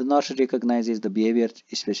 The nurse recognizes the behavior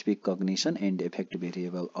specific cognition and effect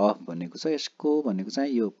variable of भनेको छ। यसको भनेको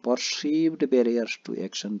चाहिँ यो perceived barriers to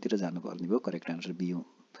action तिर जानुपर्ने भयो। करेक्ट आन्सर बी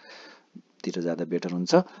तिर जाँदा बेटर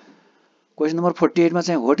हुन्छ। क्वेसन नम्बर 48 मा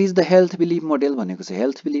चाहिँ what is the health belief model भनेको छ।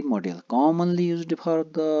 Health belief model commonly used for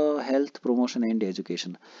the health promotion and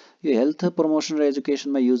education. यो हेल्थ प्रमोसन र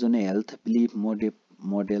एजुकेसनमा युज हुने हेल्थ बिलिफ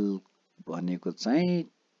मोडेल भनेको चाहिँ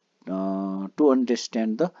टु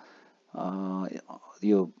अन्डरस्ट्यान्ड द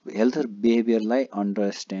यो हेल्थ बिहेभियरलाई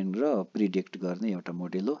अन्डरस्ट्यान्ड र प्रिडिक्ट गर्ने एउटा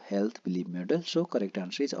मोडेल हो health belief model. So correct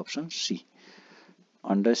answer is option C,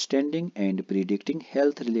 understanding and predicting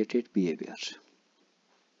health related behaviour.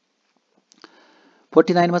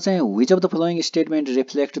 49 मा चाहिँ which of the following statement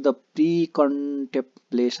reflect the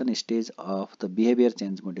pre-contemplation stage of the behavior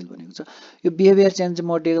change model भनेको छ। यो behaviour change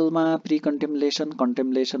मोडेलमा pre कन्टेम्पलेसन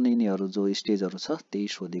कन्टेम्पलेसन यिनीहरू जो स्टेजहरू छ त्यही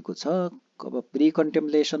सोधेको छ। अब प्री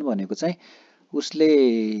कन्टेम्पलेसन भनेको चाहिँ उसले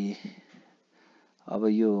अब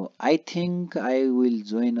यो I think I will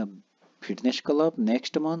join a fitness club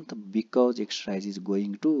next month because exercise is going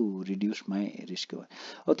to reduce my risk.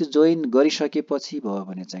 अब त्यो जोइन गरिसकेपछि भयो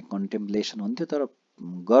भने चाहिँ कन्टेम्पलेसन हुन्थ्यो, तर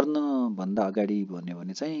गर्नभन्दा अगाडि भन्यो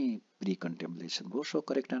भने चाहिँ प्री कन्टेम्पलेसन भयो। So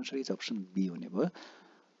correct answer is option be हुने भयो।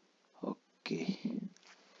 ओके,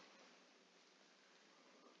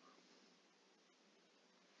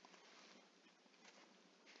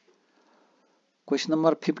 क्वेसन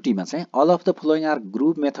नम्बर 50 मा चाहिँ all of the following are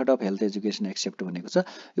group method of health education accept भनेको छ।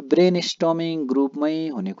 यो ब्रेन स्टर्मिङ ग्रुपमै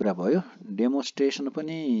हुने कुरा भयो, डेमोन्स्ट्रेसन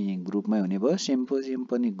पनि ग्रुपमै हुने भयो, सिम्पोजियम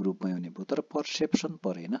पनि ग्रुपमै हुने भयो, तर पर्सेप्सन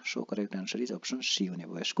परेन। So correct answer is option C हुने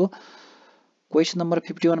भयो यसको। क्वेसन नम्बर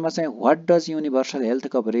 51 मा चाहिँ what does universal health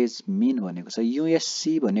coverage mean भनेको छ।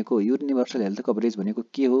 युएससी भनेको युनिभर्सल हेल्थ कभरेज भनेको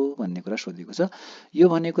के हो भन्ने कुरा सोधेको छ। यो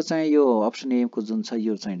भनेको चाहिँ यो अप्सन ए को जुन छ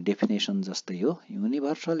यो चाहिँ डेफिनेसन जस्तै हो।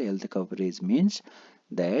 Universal health coverage means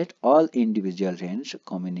that all individuals and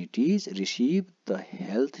communities receive the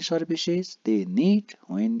health services they need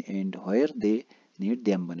when and where they need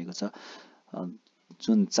them भनेको छ।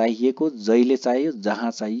 जुन चाहिएको जहिले चाहियो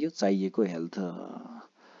जहाँ चाहियो चाहिएको हेल्थ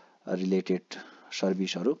रिलेटेड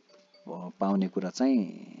सर्भिसहरू पाउने कुरा चाहिँ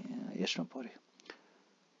यसमा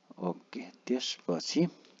पर्यो। ओके, त्यसपछि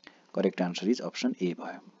correct answer is option A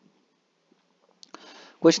भयो।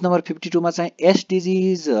 क्वेसन नम्बर 52 मा चाहिँ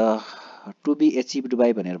एसडिजिज टु बी एचिभड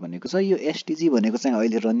बाई भनेर भनेको छ। यो एसडिजी भनेको चाहिँ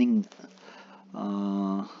अहिले रनिङ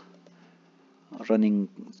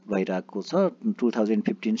भइरहेको छ।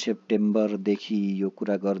 2015 सेप्टेम्बरदेखि यो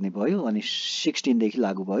कुरा गर्ने भयो अनि 16 देखि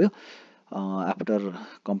लागू भयो after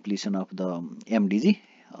completion of the MDG.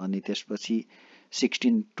 अनि त्यसपछि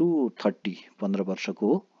 16 टु 30 15 वर्षको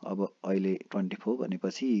हो। अब अहिले 24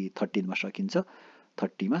 भनेपछि 13 मा सकिन्छ।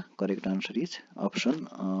 30 मा correct answer is option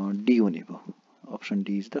D हुने भयो। Option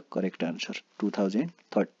D is the correct answer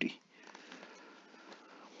 2030।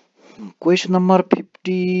 Question number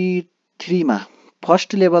 53 मा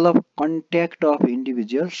first level of contact of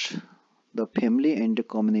individuals the family and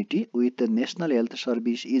community with the national health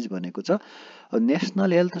service is भनेको छ।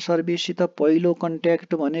 नेसनल हेल्थ सर्भिससित पहिलो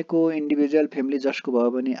contact भनेको individual family जसको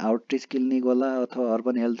भयो भने आउटरिच क्लिनिक होला अथवा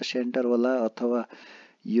अर्बन हेल्थ सेन्टर होला अथवा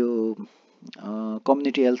यो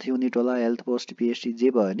कम्युनिटी हेल्थ युनिट होला, हेल्थ पोस्ट, पिएचसी जे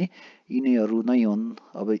भयो भने यिनीहरू नै हुन्।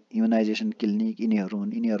 अब इम्युनाइजेसन क्लिनिक यिनीहरू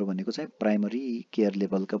हुन्। यिनीहरू भनेको चाहिँ प्राइमरी केयर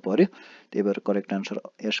लेभलका पर्यो। त्यही भएर करेक्ट आन्सर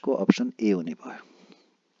यसको अप्सन ए हुने भयो।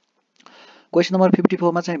 क्वेसन नम्बर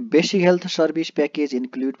 54 मा चाहिँ basic health service package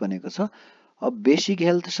include भनेको छ। अब बेसिक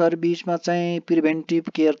हेल्थ सर्भिसमा चाहिँ प्रिभेन्टिभ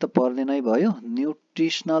केयर त पर्ने नै भयो,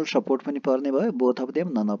 न्युट्रिसनल सपोर्ट पनि पर्ने भयो, both of them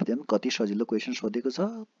non of them. कति सजिलो क्वेसन सोधेको छ,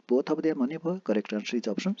 बोथ अफ देम हुने भयो। Correct answer is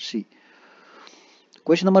option C.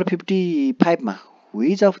 Question number 55 मा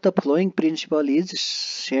which of the following principal is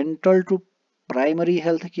central to primary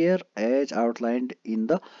health care as आउटलाइन्ड in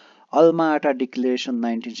the अल्मा-आटा declaration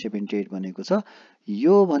 1978 भनेको छ।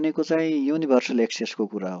 यो भनेको चाहिँ युनिभर्सल एक्सेसको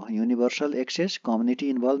कुरा हो। Universal access, community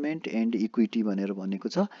involvement and equity भनेर भनेको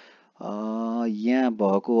छ। यहाँ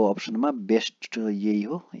भएको अप्सनमा बेस्ट यही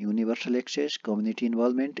हो। Universal access, community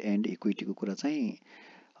involvement and इक्विटीको कुरा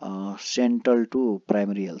चाहिँ central to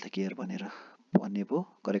primary health care भनेर भन्ने भयो।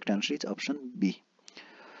 Correct answer is option be.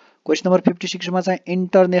 Question number 56 मा चाहिँ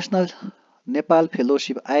इन्टरनेसनल नेपाल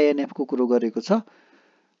फेलोसिप आइएनएफ को कुरो गरेको छ।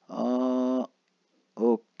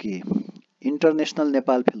 Okay, international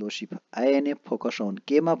Nepal fellowship INF focus on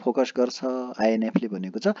केमा फोकस गर्छ आइएनएफले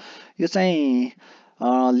भनेको छ। यो चाहिँ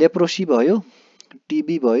लेप्रोसी भयो,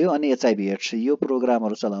 टिबी भयो अनि एचआइभी एड्स यो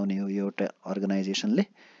प्रोग्रामहरू चलाउने हो यो एउटा अर्गनाइजेसनले।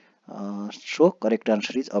 So correct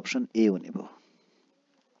answer is option A हुने भयो।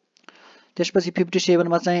 त्यसपछि 57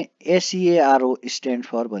 मा चाहिँ एसिएआरओ स्ट्यान्ड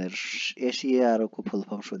फर भनेर एसिएआरओ को फुल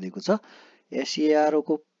फर्म सोधेको छ। एसिएआरओ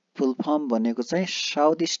को फुल फर्म भनेको चाहिँ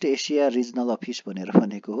south east Asia regional office भनेर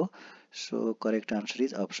भनेको हो। So correct answer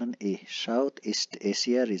is option A, south east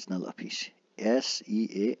Asia regional office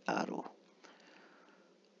एसइएआरओ।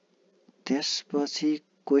 त्यसपछि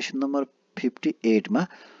क्वेसन नम्बर 58 मा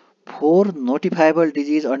four notifiable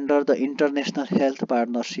disease under the international health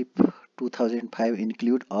partnership 2005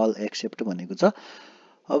 include all accept भनेको छ।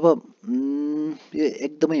 अब यो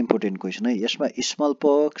एकदमै इम्पोर्टेन्ट क्वेसन है। यसमा small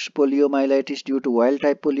पक्स, poliomyelitis due to wild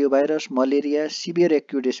type polio virus, malaria, severe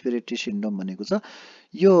acute respiratory syndrome भनेको छ।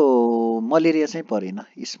 यो मलेरिया चाहिँ परेन।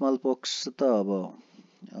 स्मल पक्स त अब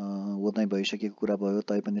उतै भइसकेको कुरा भयो,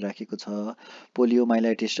 तै पनि राखेको छ।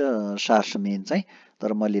 पोलियोमाइलाइटिस र सार्स मेन चाहिँ,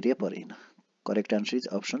 तर मलेरिया परेन। Correct answer is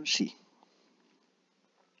option C.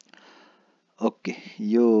 Okay,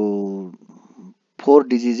 यो 4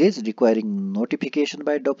 diseases requiring notification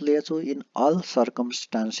by WHO in all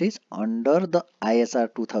circumstances under the ISR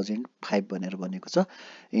 2005 भनेर भनेको छ।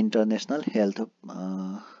 इन्टरनेसनल हेल्थ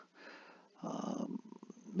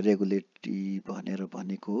रेगुलेटरी भनेर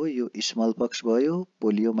भनेको हो। यो स्मल पक्स भयो,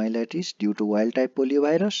 poliomyelitis due to wild type polio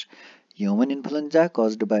virus, human influenza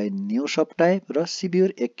caused by new sub type र severe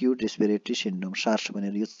acute respiratory syndrome SARS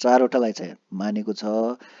भनेर यो चारवटालाई चाहिँ मानेको छ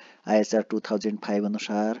ISR 2005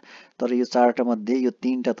 अनुसार। तर यो चारवटा मध्ये यो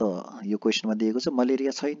तीनटा त यो क्वेसनमा दिएको छ,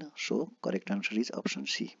 मलेरिया छैन। So correct answer is option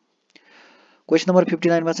C. Question number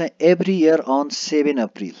 59 मा चाहिँ every year on 7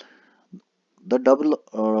 April the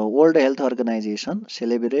world health organisation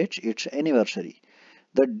celebrates it's anniversary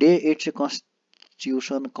the day it's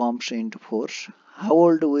constitution comes into force. How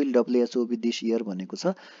old will WHO be this year भनेको छ।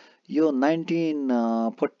 यो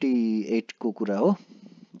 1948 को कुरा हो,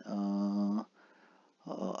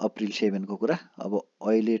 April 7 को कुरा। अब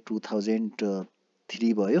अहिले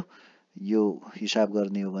 2003 भयो। यो हिसाब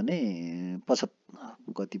गर्ने हो भने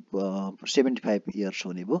 75 इयर्स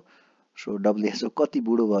हुने भयो। सो WHO कति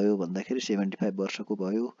बुढो भयो भन्दाखेरि 75 वर्षको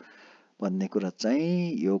भयो भन्ने कुरा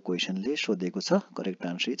चाहिँ यो क्वेसनले सोधेको छ। Correct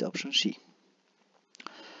answer is option C.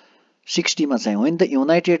 60 मा चाहिँ when the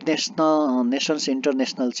United Nations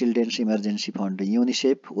International Children's Emergency Fund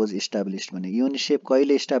UNICEF was established भने UNICEF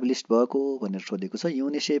कहिले इस्टाब्लिश भएको भनेर सोधेको छ।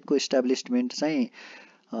 UNICEF को इस्टाब्लिशमेन्ट चाहिँ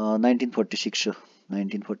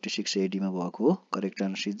 1946 AD मा भएको हो। Correct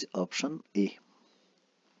answer is option A.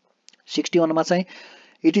 61 मा चाहिँ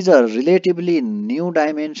it is a relatively new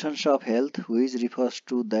dimensions of health which refers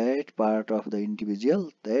to that part of the individual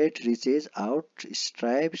that reaches out,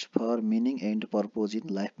 strives for meaning and purpose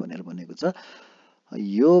in life भनेर भनेको छ।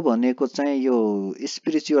 यो भनेको चाहिँ यो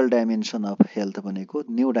spiritual dimension of health भनेको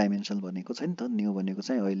न्यू डाइमेन्सन भनेको छ नि त। न्यू भनेको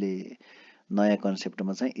चाहिँ अहिले नयाँ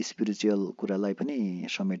कन्सेप्टमा चाहिँ स्पिरिचुअल कुरालाई पनि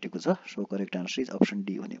समेटेको छ। So correct answer is option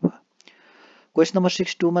D हुने भयो। क्वेसन नम्बर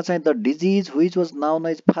 62 मा चाहिँ the disease which was known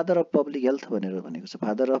as father of public health भनेर भनेको छ।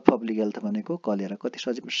 फादर अफ पब्लिक हेल्थ भनेको कलेरा। कति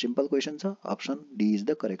सिम्पल क्वेसन छ। Option D is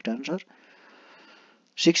the correct answer.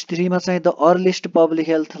 63 मा चाहिँ द अर्लिस्ट पब्लिक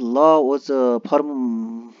हेल्थ ल वाज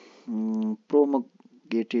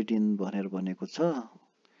प्रोमोगेटेड इन भनेर भनेको छ।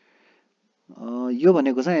 यो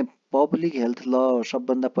भनेको चाहिँ पब्लिक हेल्थ ल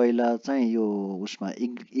सबभन्दा पहिला चाहिँ यो उसमा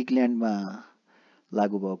इङ्ल्यान्डमा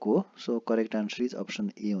लागू भएको हो। So correct answer is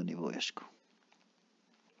option A हुने भयो यसको।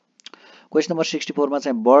 क्वेसन नम्बर 64 मा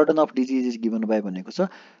चाहिँ burden of disease is given by भनेको छ।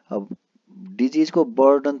 अब डिजिजको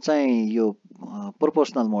बर्डन चाहिँ यो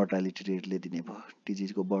प्रोपोर्सनल मोर्टालिटी रेटले दिने भयो।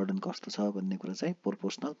 डिजिजको बर्डन कस्तो छ भन्ने कुरा चाहिँ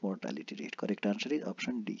proportional mortality rate. Correct answer is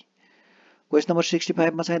option D. Question number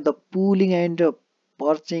 65 मा चाहिँ the pulling and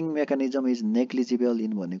पर्चिङ mechanism is negligible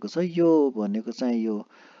in भनेको छ। यो भनेको चाहिँ यो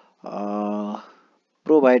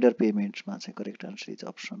प्रोभाइडर पेमेन्ट्समा चाहिँ correct answer is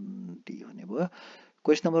option D हुने भयो।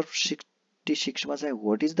 क्वेसन नम्बर 66 मा चाहिँ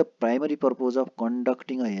what is the primary purpose of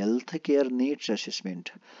conducting a health care needs assessment.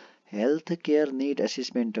 Health care need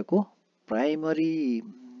असेसमेन्टको primary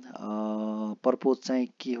purpose चाहिँ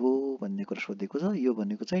के हो भन्ने कुरा सोधेको छ। यो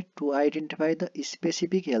भनेको चाहिँ to identify the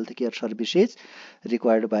specific health care services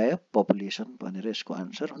required by a population भनेर यसको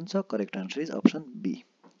आन्सर हुन्छ। Correct answer is option be.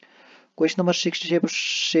 Question number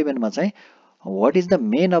 67 मा चाहिँ what is the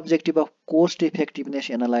main objective of cost effectiveness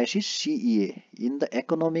analysis CEA in the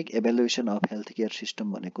economic evaluation of healthcare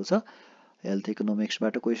system भनेको छ। Health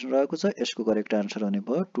इकोनोमिक्सबाट question रहेको छ। यसको करेक्ट आन्सर हुने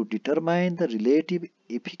भयो to determine the relative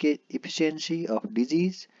efficiency of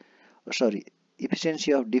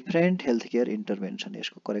different health care intervention.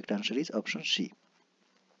 यसको correct answer is option C.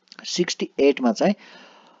 68 मा चाहिँ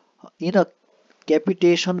in a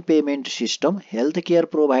क्यापिटेसन payment system health care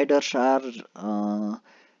providers are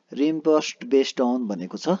रिइम्बर्स्ड based on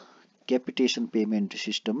भनेको छ। क्यापिटेसन पेमेन्ट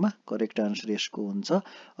सिस्टममा करेक्ट आन्सर यसको हुन्छ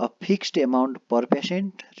a fixed amount per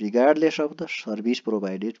patient regardless of the service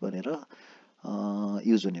provided भनेर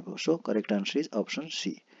use हुने भयो। So correct answer is option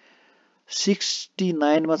C.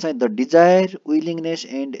 69 मा चाहिँ the desire willingness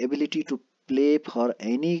and ability to play for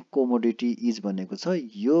any commodity is भनेको छ,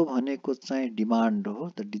 यो भनेको चाहिँ डिमान्ड हो।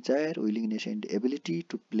 The desire, willingness and ability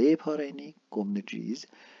to play for any commodity is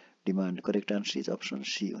demand. Correct answer is option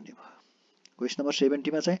C हुने भयो। क्वेसन नम्बर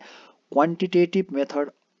 70 मा चाहिँ quantitative method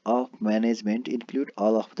of management include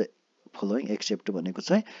all of the following accept भनेको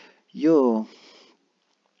चाहिँ यो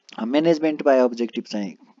म्यानेजमेन्ट बाई अब्जेक्टिभ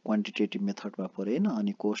चाहिँ quantitative मेथडमा परेन।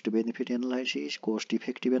 अनि cost benefit analysis, cost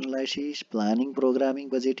effective analysis, planning, programming,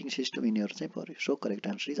 budgeting system यिनीहरू चाहिँ पर्यो। So correct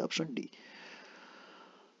answer is option D.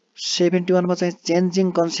 71 मा चाहिँ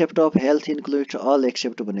changing concept of health includes all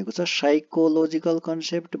accept भनेको छ साइकोलोजिकल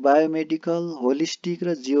कन्सेप्ट, बायोमेडिकल, होलिस्टिक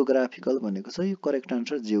र जियोग्राफिकल भनेको छ। यो करेक्ट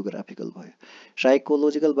आन्सर जियोग्राफिकल भयो।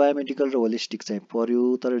 साइकोलोजिकल, बायोमेडिकल र होलिस्टिक चाहिँ पर्यो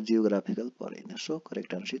तर जियोग्राफिकल परेन। So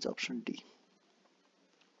correct answer is option D.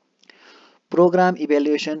 Programme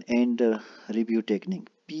evaluation and review technique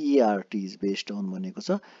PERT is based on भनेको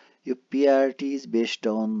छ। यो PERT is based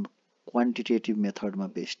on quantitative मेथडमा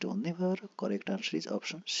based हुने भयो र correct answer is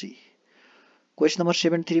option C. Question number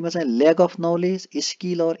 73 मा चाहिँ lack of knowledge,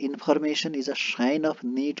 skill or information is a sign of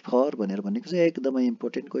need for भनेर भनेको चाहिँ एकदमै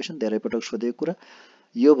इम्पोर्टेन्ट क्वेसन, धेरै पटक सोधेको कुरा।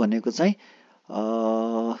 यो भनेको चाहिँ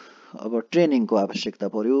अब ट्रेनिङको आवश्यकता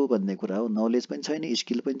पर्यो भन्ने कुरा हो। नलेज पनि छैन,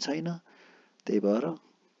 स्किल पनि छैन, त्यही भएर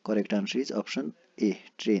correct answer is option A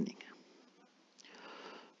training.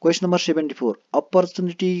 Question number 74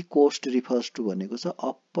 opportunity cost refers to भनेको छ।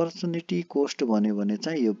 अपर्च्युनिटी कोस्ट भन्यो भने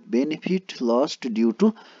चाहिँ यो benefit lost due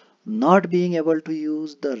to not being able to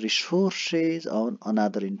use the resources on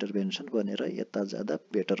another intervention भनेर यता जाँदा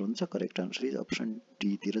बेटर हुन्छ। Correct answer is option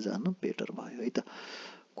D तिर जानु बेटर भयो है त।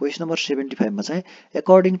 क्वेसन नम्बर 75 मा चाहिँ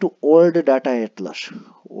according to old data Atlas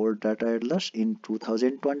in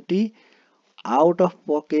 2020 out of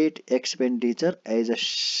pocket expenditure as a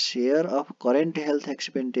share of current health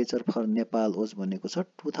expenditure for Nepal was भनेको छ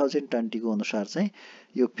 2020 को अनुसार चाहिँ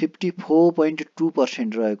यो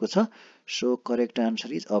 54.2% रहेको छ। So correct answer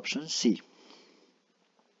is option C.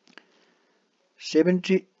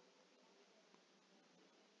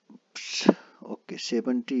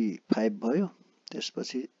 75 भयो,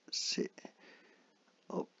 त्यसपछि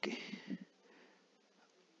ओके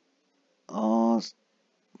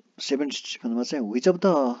 77 मा चाहिँ which of the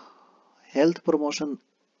health promotion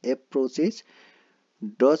approaches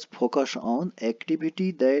does focus on activity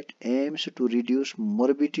that aims to reduce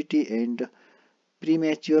morbidity and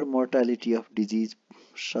premature mortality of disease.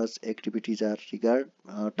 Such activities are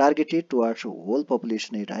targeted towards whole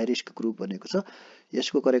population at high risk group भनेको छ।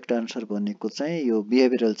 यसको correct answer भनेको चाहिँ यो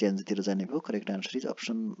behavioural change तिर जाने भयो। Correct answer is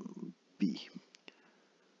option be.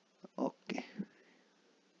 Okay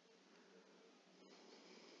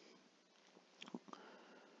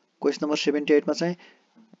question number 78 मा चाहिँ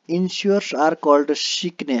इन्स्योर्स are called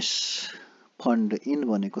sickness fund in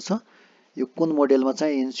भनेको छ। यो कुन मोडेलमा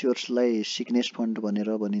चाहिँ इन्स्योर्सलाई सिकनेस फन्ड भनेर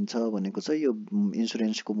भनिन्छ भनेको छ। यो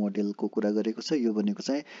इन्सुरेन्सको मोडेलको कुरा गरेको छ। यो भनेको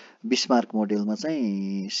चाहिँ बिस्मार्क मोडेलमा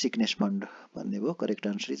चाहिँ सिकनेस फन्ड भन्ने भयो। Correct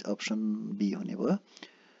answer is option be हुने भयो।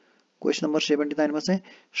 क्वेसन नम्बर 79 मा चाहिँ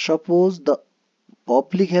suppose the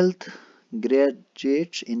public health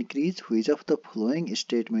graduates increase, which of the following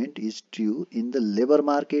statement is true in the labor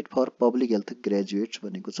market for public health graduates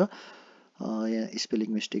भनेको छ। यहाँ स्पेलिङ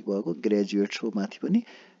मिस्टेक भएको, ग्रेजुएट्स हो माथि पनि।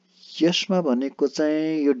 यसमा भनेको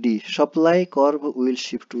चाहिँ यो D supply curve will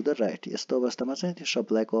shift to the right. यस्तो अवस्थामा चाहिँ त्यो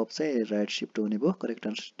सप्लाई कर्भ चाहिँ राइट शिफ्ट हुने भयो। करेक्ट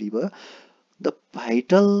आन्सर डी भयो। The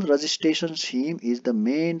vital registration scheme is the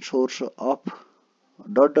main source of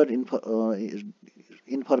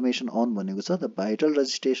information on भनेको छ। द भाइटल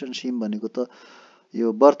रजिस्ट्रेसन स्किम भनेको त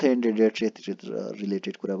यो बर्थ एन्ड डेथ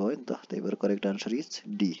रिलेटेड कुरा भयो नि त, त्यही भएर correct answer is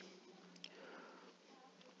D.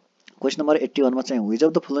 Question number 81 मा चाहिँ which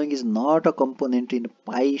of the following is not a component in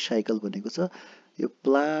pie cycle भनेको छ। यो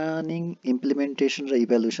प्लानिङ, इम्प्लिमेन्टेसन र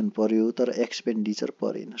इभ्यालुएसन पर्यो तर एक्सपेन्डिचर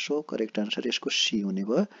परेन। सो करेक्ट आन्सर यसको सी हुने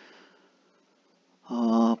भयो।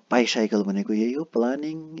 पाई साइकल भनेको यही हो,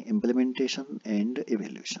 प्लानिङ, इम्प्लिमेन्टेसन एन्ड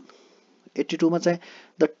इभ्यालुएसन। 82 मा चाहिँ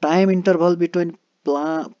the time interval between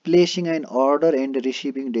placing an order and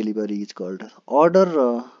receiving delivery is called. Order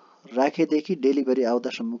राखेदेखि delivery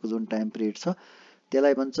आउँदासम्मको जुन टाइम पिरियड छ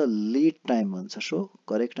त्यसलाई भन्छ लिड टाइम भन्छ। सो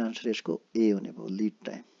करेक्ट आन्सर यसको ए हुने भयो, लिड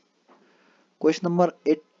टाइम। क्वेसन नम्बर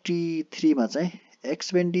 83 मा चाहिँ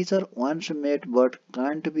expenditure once made but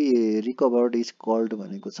can't be recovered is called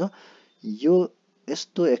भनेको छ। यो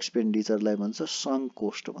यस्तो एक्सपेन्डिचरलाई भन्छ सङ्क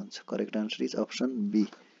कोस्ट भन्छ। Correct answer is option be,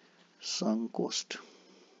 सङ्क cost.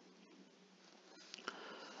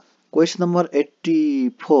 Question number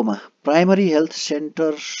 84 मा primary health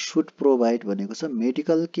centre should provide भनेको छ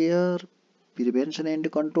medical care, prevention and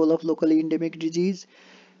control of locally endemic disease,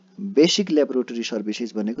 basic laboratory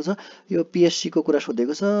services भनेको छ यो पिएचसी को कुरा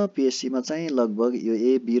सोधेको छ। पिएचसी मा चाहिँ लगभग यो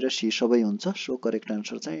ए बी र सी सबै हुन्छ। सो करेक्ट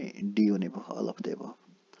आन्सर चाहिँ डी हुने भयो, all of the above.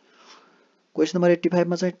 Question number 85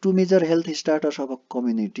 मा चाहिँ to major health status of a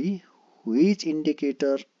community which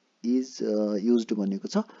indicator is used भनेको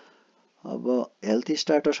छ। अब हेल्थ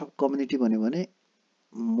स्टाटस अफ कम्युनिटी भन्यो भने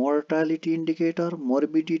mortality indicator,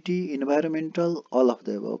 morbidity, environmental, all of the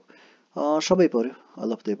above सबै पर्यो,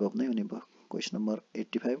 अल अफ द एबभ नै हुने भयो। क्वेशन नम्बर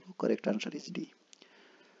 85 को करेक्ट आन्सर इज डी।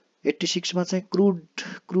 86 मा चाहिँ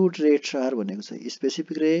क्रुड रेट्स आर भनेको छ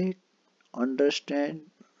specific rate, understand,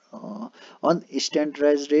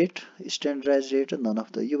 unstandardized rate, standardise rate, non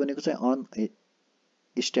of the. यो भनेको चाहिँ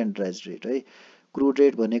अनस्ट्यान्डर्डाइज रेट है। क्रुड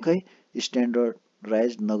रेट भनेकै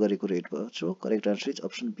स्ट्यान्डर्डाइज नगरेको रेट भयो। So correct answer is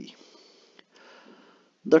option be.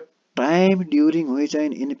 The time during which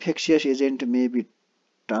an infectious agent may be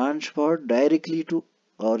transferred directly to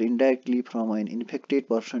or indirectly from an infected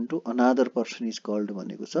person to another person is called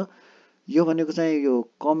भनेको छ। यो भनेको चाहिँ यो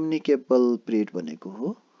communicable period भनेको हो।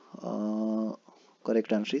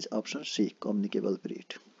 Correct answer is option C, communicable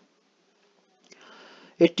period.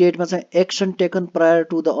 88 मा चाहिँ action taken prior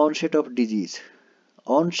to the unset of disease.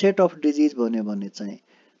 Unset of disease भन्यो भने चाहिँ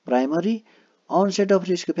primary, unset of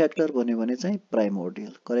risk factor भन्यो भने चाहिँ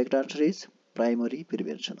primordial. Correct answer is primary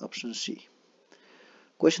prevention, option C.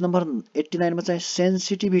 Question number 89 मा चाहिँ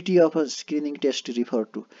sensitivity of a screening test refer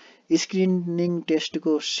to. Screening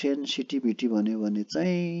टेस्टको sensitivity भन्यो भने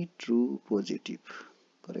चाहिँ true positive.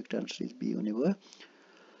 Correct answer is be हुने भयो।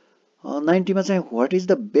 90 मा चाहिँ what is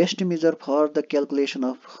the best measure for the calculation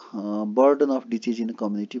of burden of disease in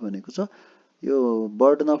community भनेको छ। यो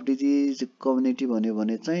बर्डन अफ डिजिज कम्युनिटी भन्यो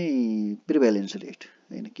भने चाहिँ प्रिभ्यालेन्स रेट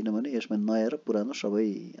हैन, किनभने यसमा नयाँ र पुरानो सबै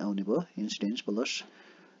आउने भयो। Incidence plus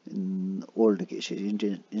old cases,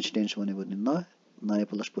 incidence भन्यो भने नयाँ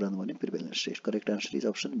प्लस पुरानो भने prevalence rate. Correct answer is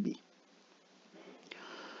option be.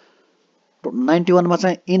 91 मा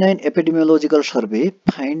चाहिँ in an एपिडेमियोलोजिकल survey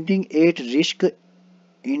finding at risk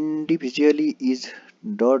individually is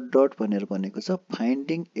dot dot भनेर भनेको छ।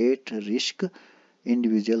 फाइन्डिङ एट रिस्क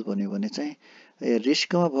इन्डिभिजुअल भन्यो भने चाहिँ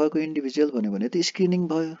रिस्कमा भएको इन्डिभिजुअल भन्यो भने त स्क्रिनिङ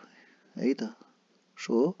भयो है त।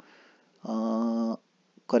 So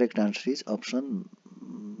correct answer is option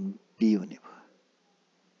be हुने भयो।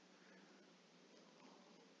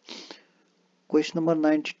 क्वेशन नम्बर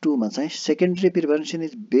 92 मा चाहिँ secondary prevention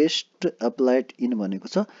is best applied in भनेको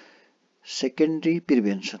छ। सेकेन्डरी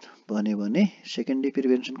प्रिभेन्सन भन्यो भने सेकेन्डरी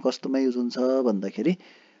प्रिभेन्सन कस्तोमा युज हुन्छ भन्दाखेरि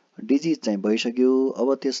डिजिज चाहिँ भइसक्यो,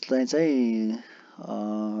 अब त्यसलाई चाहिँ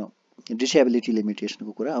डिसेबिलिटी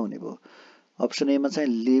लिमिटेसनको कुरा आउने भयो। अप्सन ए मा चाहिँ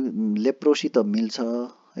लेप्रोसी त मिल्छ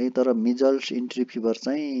है, तर मिजल्स इन्ट्री फिभर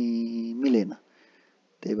चाहिँ मिलेन,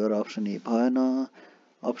 त्यही भएर अप्सन ए भएन।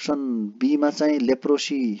 अप्सन बी मा चाहिँ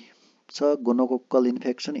लेप्रोसी छ, गोनोकोकल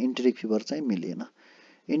इन्फेक्सन, इन्टेरिक फिभर चाहिँ मिलेन।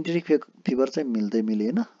 इन्टेरिक फिभर चाहिँ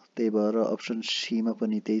मिलेन, त्यही भएर अप्सन सी मा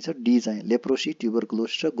पनि त्यही छ। डी चाहिँ लेप्रोसी,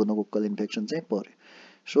 ट्युबरकुलोसिस र गोनोकोकल इन्फेक्सन चाहिँ पर्यो।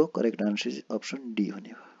 So correct answer is option D हुने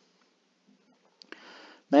भयो।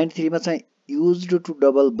 93 मा चाहिँ used two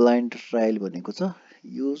double blind trial भनेको छ।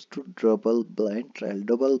 Use two double blind trial,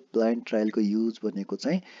 double blind ट्रायलको use भनेको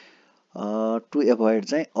चाहिँ टु एभोइड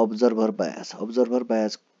चाहिँ observer bias, observer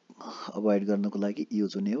bias avoid गर्नको लागि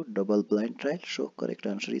युज हुने हो double blind trial. So correct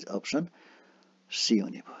answer is option C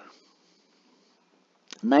हुने भयो।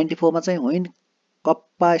 94 मा चाहिँ when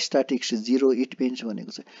kappa statics 0 it means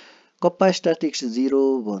भनेको छ। कप्पा स्ट्याटिक्स 0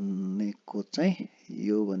 भनेको चाहिँ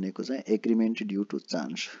यो भनेको चाहिँ agreement due to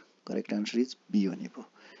chance. Correct answer is be हुने भयो,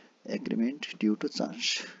 agreement due to chance.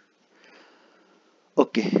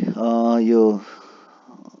 Okay, यो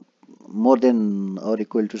more than or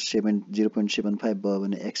equal to 0.75 भयो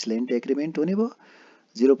भने एक्सलेन्ट एग्रिमेन्ट हुने भयो।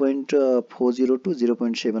 0.40 टु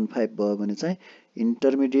 0.75 भयो भने चाहिँ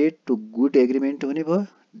इन्टरमिडिएट टु गुड एग्रिमेन्ट हुने भयो।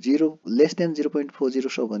 0 लेस देन 0.40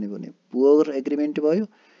 छ भन्यो भने पुअर एग्रिमेन्ट भयो।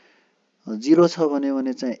 0 छ भन्यो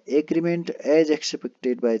भने चाहिँ agreement as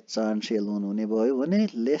expected by chance Elon हुने भयो भने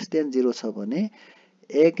लेस देन 0 छ भने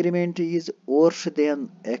agreement is worse than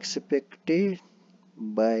expected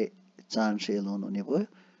by chance Elon हुने भयो।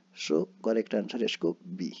 सो करेक्ट आन्सर यसको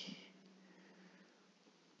बी।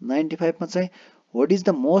 95 मा चाहिँ what is the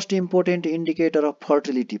most important indicator of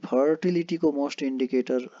fertility. फर्टिलिटीको most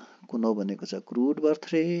indicator कुन हो भनेको छ crude birth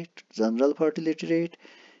rate, general fertility rate,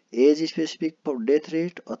 as specific death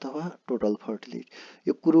rate अथवा टोटल फर्टिलिटी।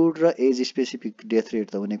 यो क्रुड र एज स्पेसिफिक डेथ रेट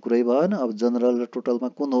त हुने कुरै भएन। अब जनरल र टोटलमा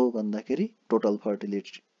कुन हो भन्दाखेरि टोटल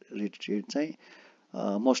फर्टिलिटी रेट चाहिँ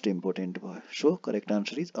मोस्ट इम्पोर्टेन्ट भयो। So correct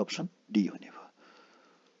answer is option D हुने भयो।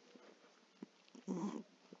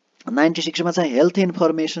 96 मा चाहिँ health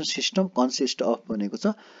information system consist of भनेको छ।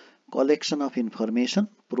 collection of information,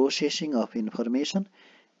 processing of information,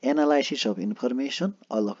 analysis of information,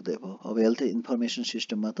 all of the above. अब हेल्थ इन्फर्मेसन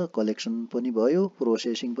सिस्टममा त कलेक्सन पनि भयो,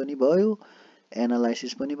 प्रोसेसिङ पनि भयो,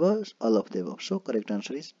 एनालाइसिस पनि भयो, all of the above. So correct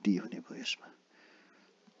answer is D हुने भयो यसमा.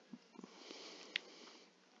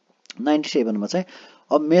 97 मा चाहिँ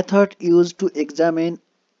a method used to examine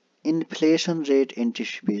inflation rate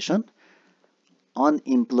anticipation,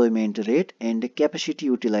 unemployment rate and capacity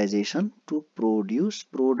utilization to produce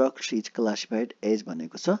products is classified as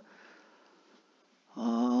भनेको छ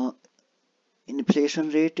inflation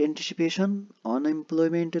rate anticipation,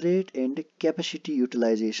 unemployment rate and capacity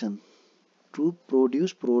utilization to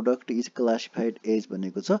produce product is classified as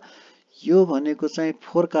भनेको छ. यो भनेको चाहिँ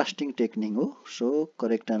forecasting technique हो. So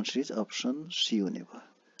correct answer is option C हुने भयो.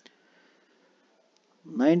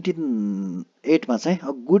 98 मा चाहिँ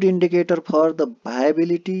a good indicator for the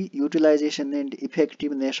भायबिलिटी, utilisation and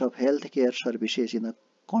effectiveness of health care services in a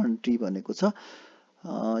country भनेको छ.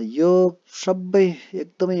 यो सबै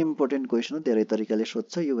एकदमै इम्पोर्टेन्ट क्वेसन हो. धेरै तरिकाले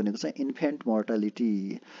सोध्छ. यो भनेको चाहिँ infant mortality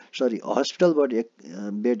hospital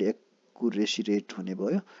bed accuracy rate हुने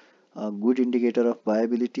भयो. Good indicator of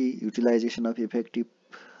भायबिलिटी, utilisation of effectiveness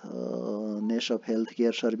of health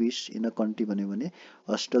care service in a country भन्यो भने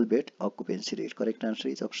hospital bed occupancy rate. Correct answer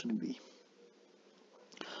is option be.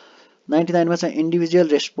 99 मा चाहिँ individual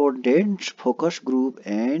रेस्पोन्डेन्ट्स, focus group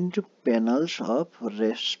and panels of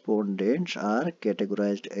रेस्पोन्डेन्ट्स are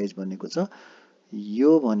क्याटेगोराइज्ड as भनेको छ.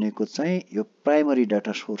 यो भनेको चाहिँ यो primary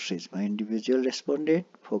data सोर्सेसमा individual respondent,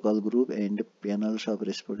 focal group and panels of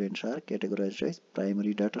रेस्पोन्डेन्ट्स are क्याटेगोराइज्ड as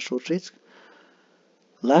primary data sources.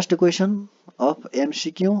 Last question of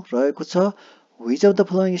MCQ रहेको छ. Which of the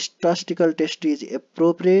following statistical test is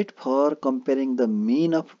appropriate for comparing the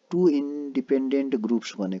mean of two independent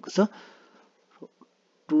groups भनेको छ.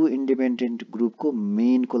 To independent ग्रुपको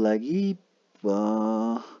मेनको लागि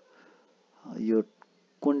यो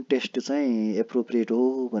कुन test चाहिँ appropriate हो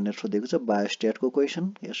भनेर सोधेको छ. बायोस्ट्याटको क्वेसन.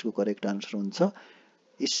 यसको करेक्ट आन्सर हुन्छ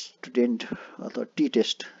स्टुडेन्ट अथवा T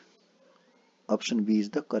test. Option be is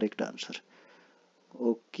the correct answer.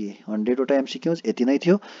 Okay, 100 वटा एमसीक्यूज यति नै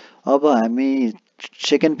थियो. अब हामी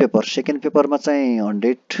सेकेन्ड पेपरमा चाहिँ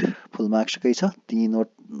 100 फुल मार्क्सकै छ.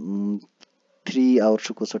 3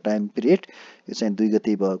 आवर्सको छ टाइम पिरियड. यो चाहिँ 2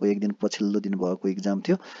 गते भएको, एक दिन पछिल्लो दिन भएको इक्जाम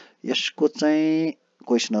थियो. यसको चाहिँ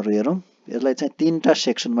क्वेसनहरू हेरौँ. यसलाई चाहिँ 3टा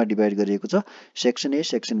सेक्सनमा डिभाइड गरिएको छ. Section A,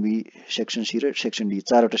 section be, section C र सेक्सन डी.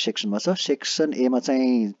 4वटा सेक्सनमा छ. सेक्सन ए मा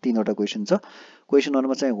चाहिँ 3वटा क्वेसन छ.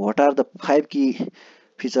 क्वेसनहरुमा चाहिँ what are the 5 Ki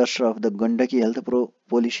features of the Gandaki Health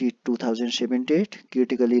Policy 2078,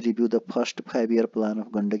 critically review the first 5-year plan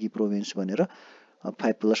of Gandaki province भनेर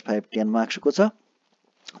 5+5 10 marks को छ.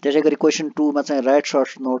 त्यसै गरी क्वेसन 2 मा चाहिँ right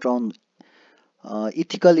short note on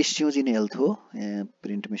ethical issues in health हो.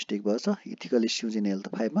 प्रिन्ट मिस्टेक भएछ. Ethical issues in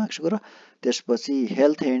health 5 marks को र त्यसपछि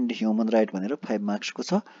हेल्थ एन्ड ह्युमन राइट भनेर 5 मार्क्स को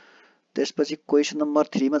छ. त्यसपछि क्वेसन नम्बर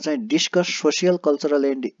 3 मा चाहिँ discuss social, cultural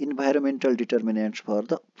and environmental determinants for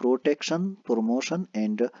the protection, promotion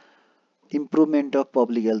and improvement of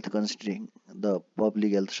public health considering the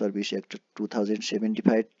public health service act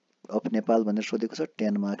 2075 of Nepal भनेर सोधेको छ.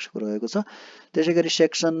 10 मार्क्स को रहेको छ. त्यसै गरी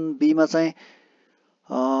सेक्सन बी मा चाहिँ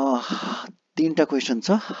 3टा क्वेसन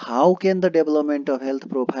छ. How can the development of health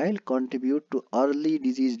profile contribute to early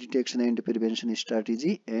disease detection and prevention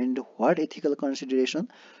strategy and what ethical consideration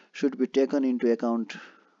should be taken into account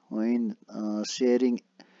when sharing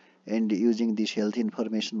and using this health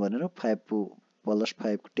information भनेर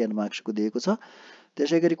 5+5 10 marks को दिएको छ.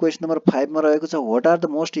 त्यसै गरी question number 5 मा रहेको छ what are the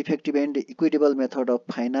most effective and equitable method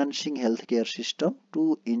of financing health care system to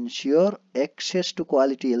ensure access to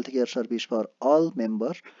quality health care service for all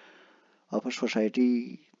member of society,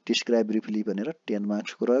 describe briefly भनेर 10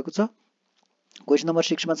 marks को रहेको छ. Question number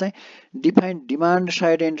 6 मा चाहिँ define demand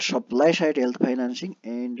side and supply side health financing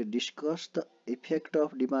and discuss the effect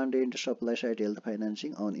of demand and supply side health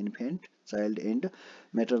financing on infant, child and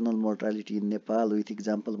maternal mortality in Nepal with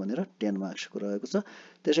example भनेर 10 marks को रहेको छ.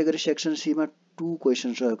 त्यसै गरी section C मा 2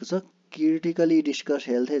 questions रहेको छ. Critically discuss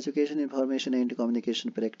health education, information and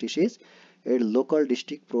communication practices at local,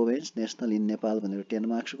 district, province, national in Nepal भनेर 10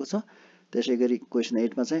 मार्क्स को छ. त्यसै गरी क्वेसन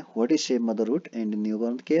 8 मा चाहिँ what is safe motherhood and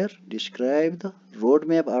newborn care, describe the road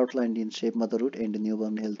map आउटलाइन्ड in safe motherhood and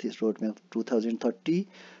newborn health road map 2030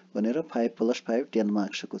 भनेर 5+5 10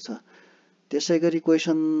 marks को छ. त्यसै गरी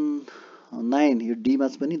क्वेसन 9 यो डी मा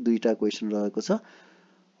पनि 2टा क्वेसन रहेको छ.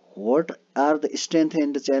 What are the strength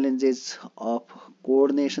and challenges of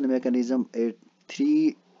coordination mechanism at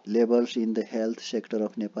 3 levels in the health sector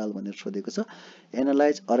of Nepal भनेर सोधेको छ.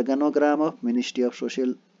 Analyse अर्गानोग्राम of ministry of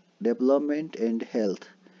social development and health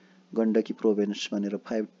Gandaki province भनेर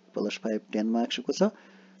 5+5 10 मार्क्स को छ.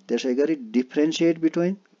 त्यसै गरी differentiate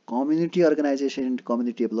between community organisation and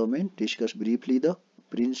community development, discuss briefly the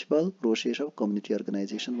principal process of community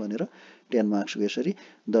organisation भनेर 10 मार्क्सको यसरी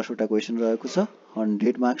 10 वटा क्वेसन रहेको छ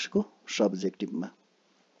 100 मार्क्सको सब्जेक्टिभमा।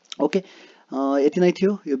 ओके, यति नै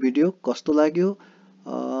थियो यो भिडियो। कस्तो लाग्यो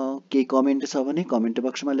केही कमेन्ट छ भने कमेन्ट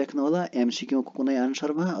बक्समा लेख्नु होला, एमसीक्यू को कुनै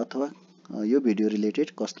आन्सरमा अथवा यो भिडियो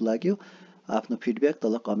रिलेटेड कस्तो लाग्यो आफ्नो फिडब्याक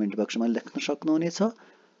तल कमेन्ट बक्समा लेख्न सक्नुहुनेछ।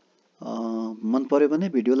 मन पर्यो भने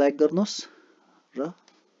भिडियो लाइक गर्नुहोस् र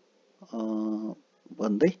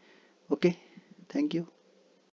भन्दै ओके, थ्याङ्क यू।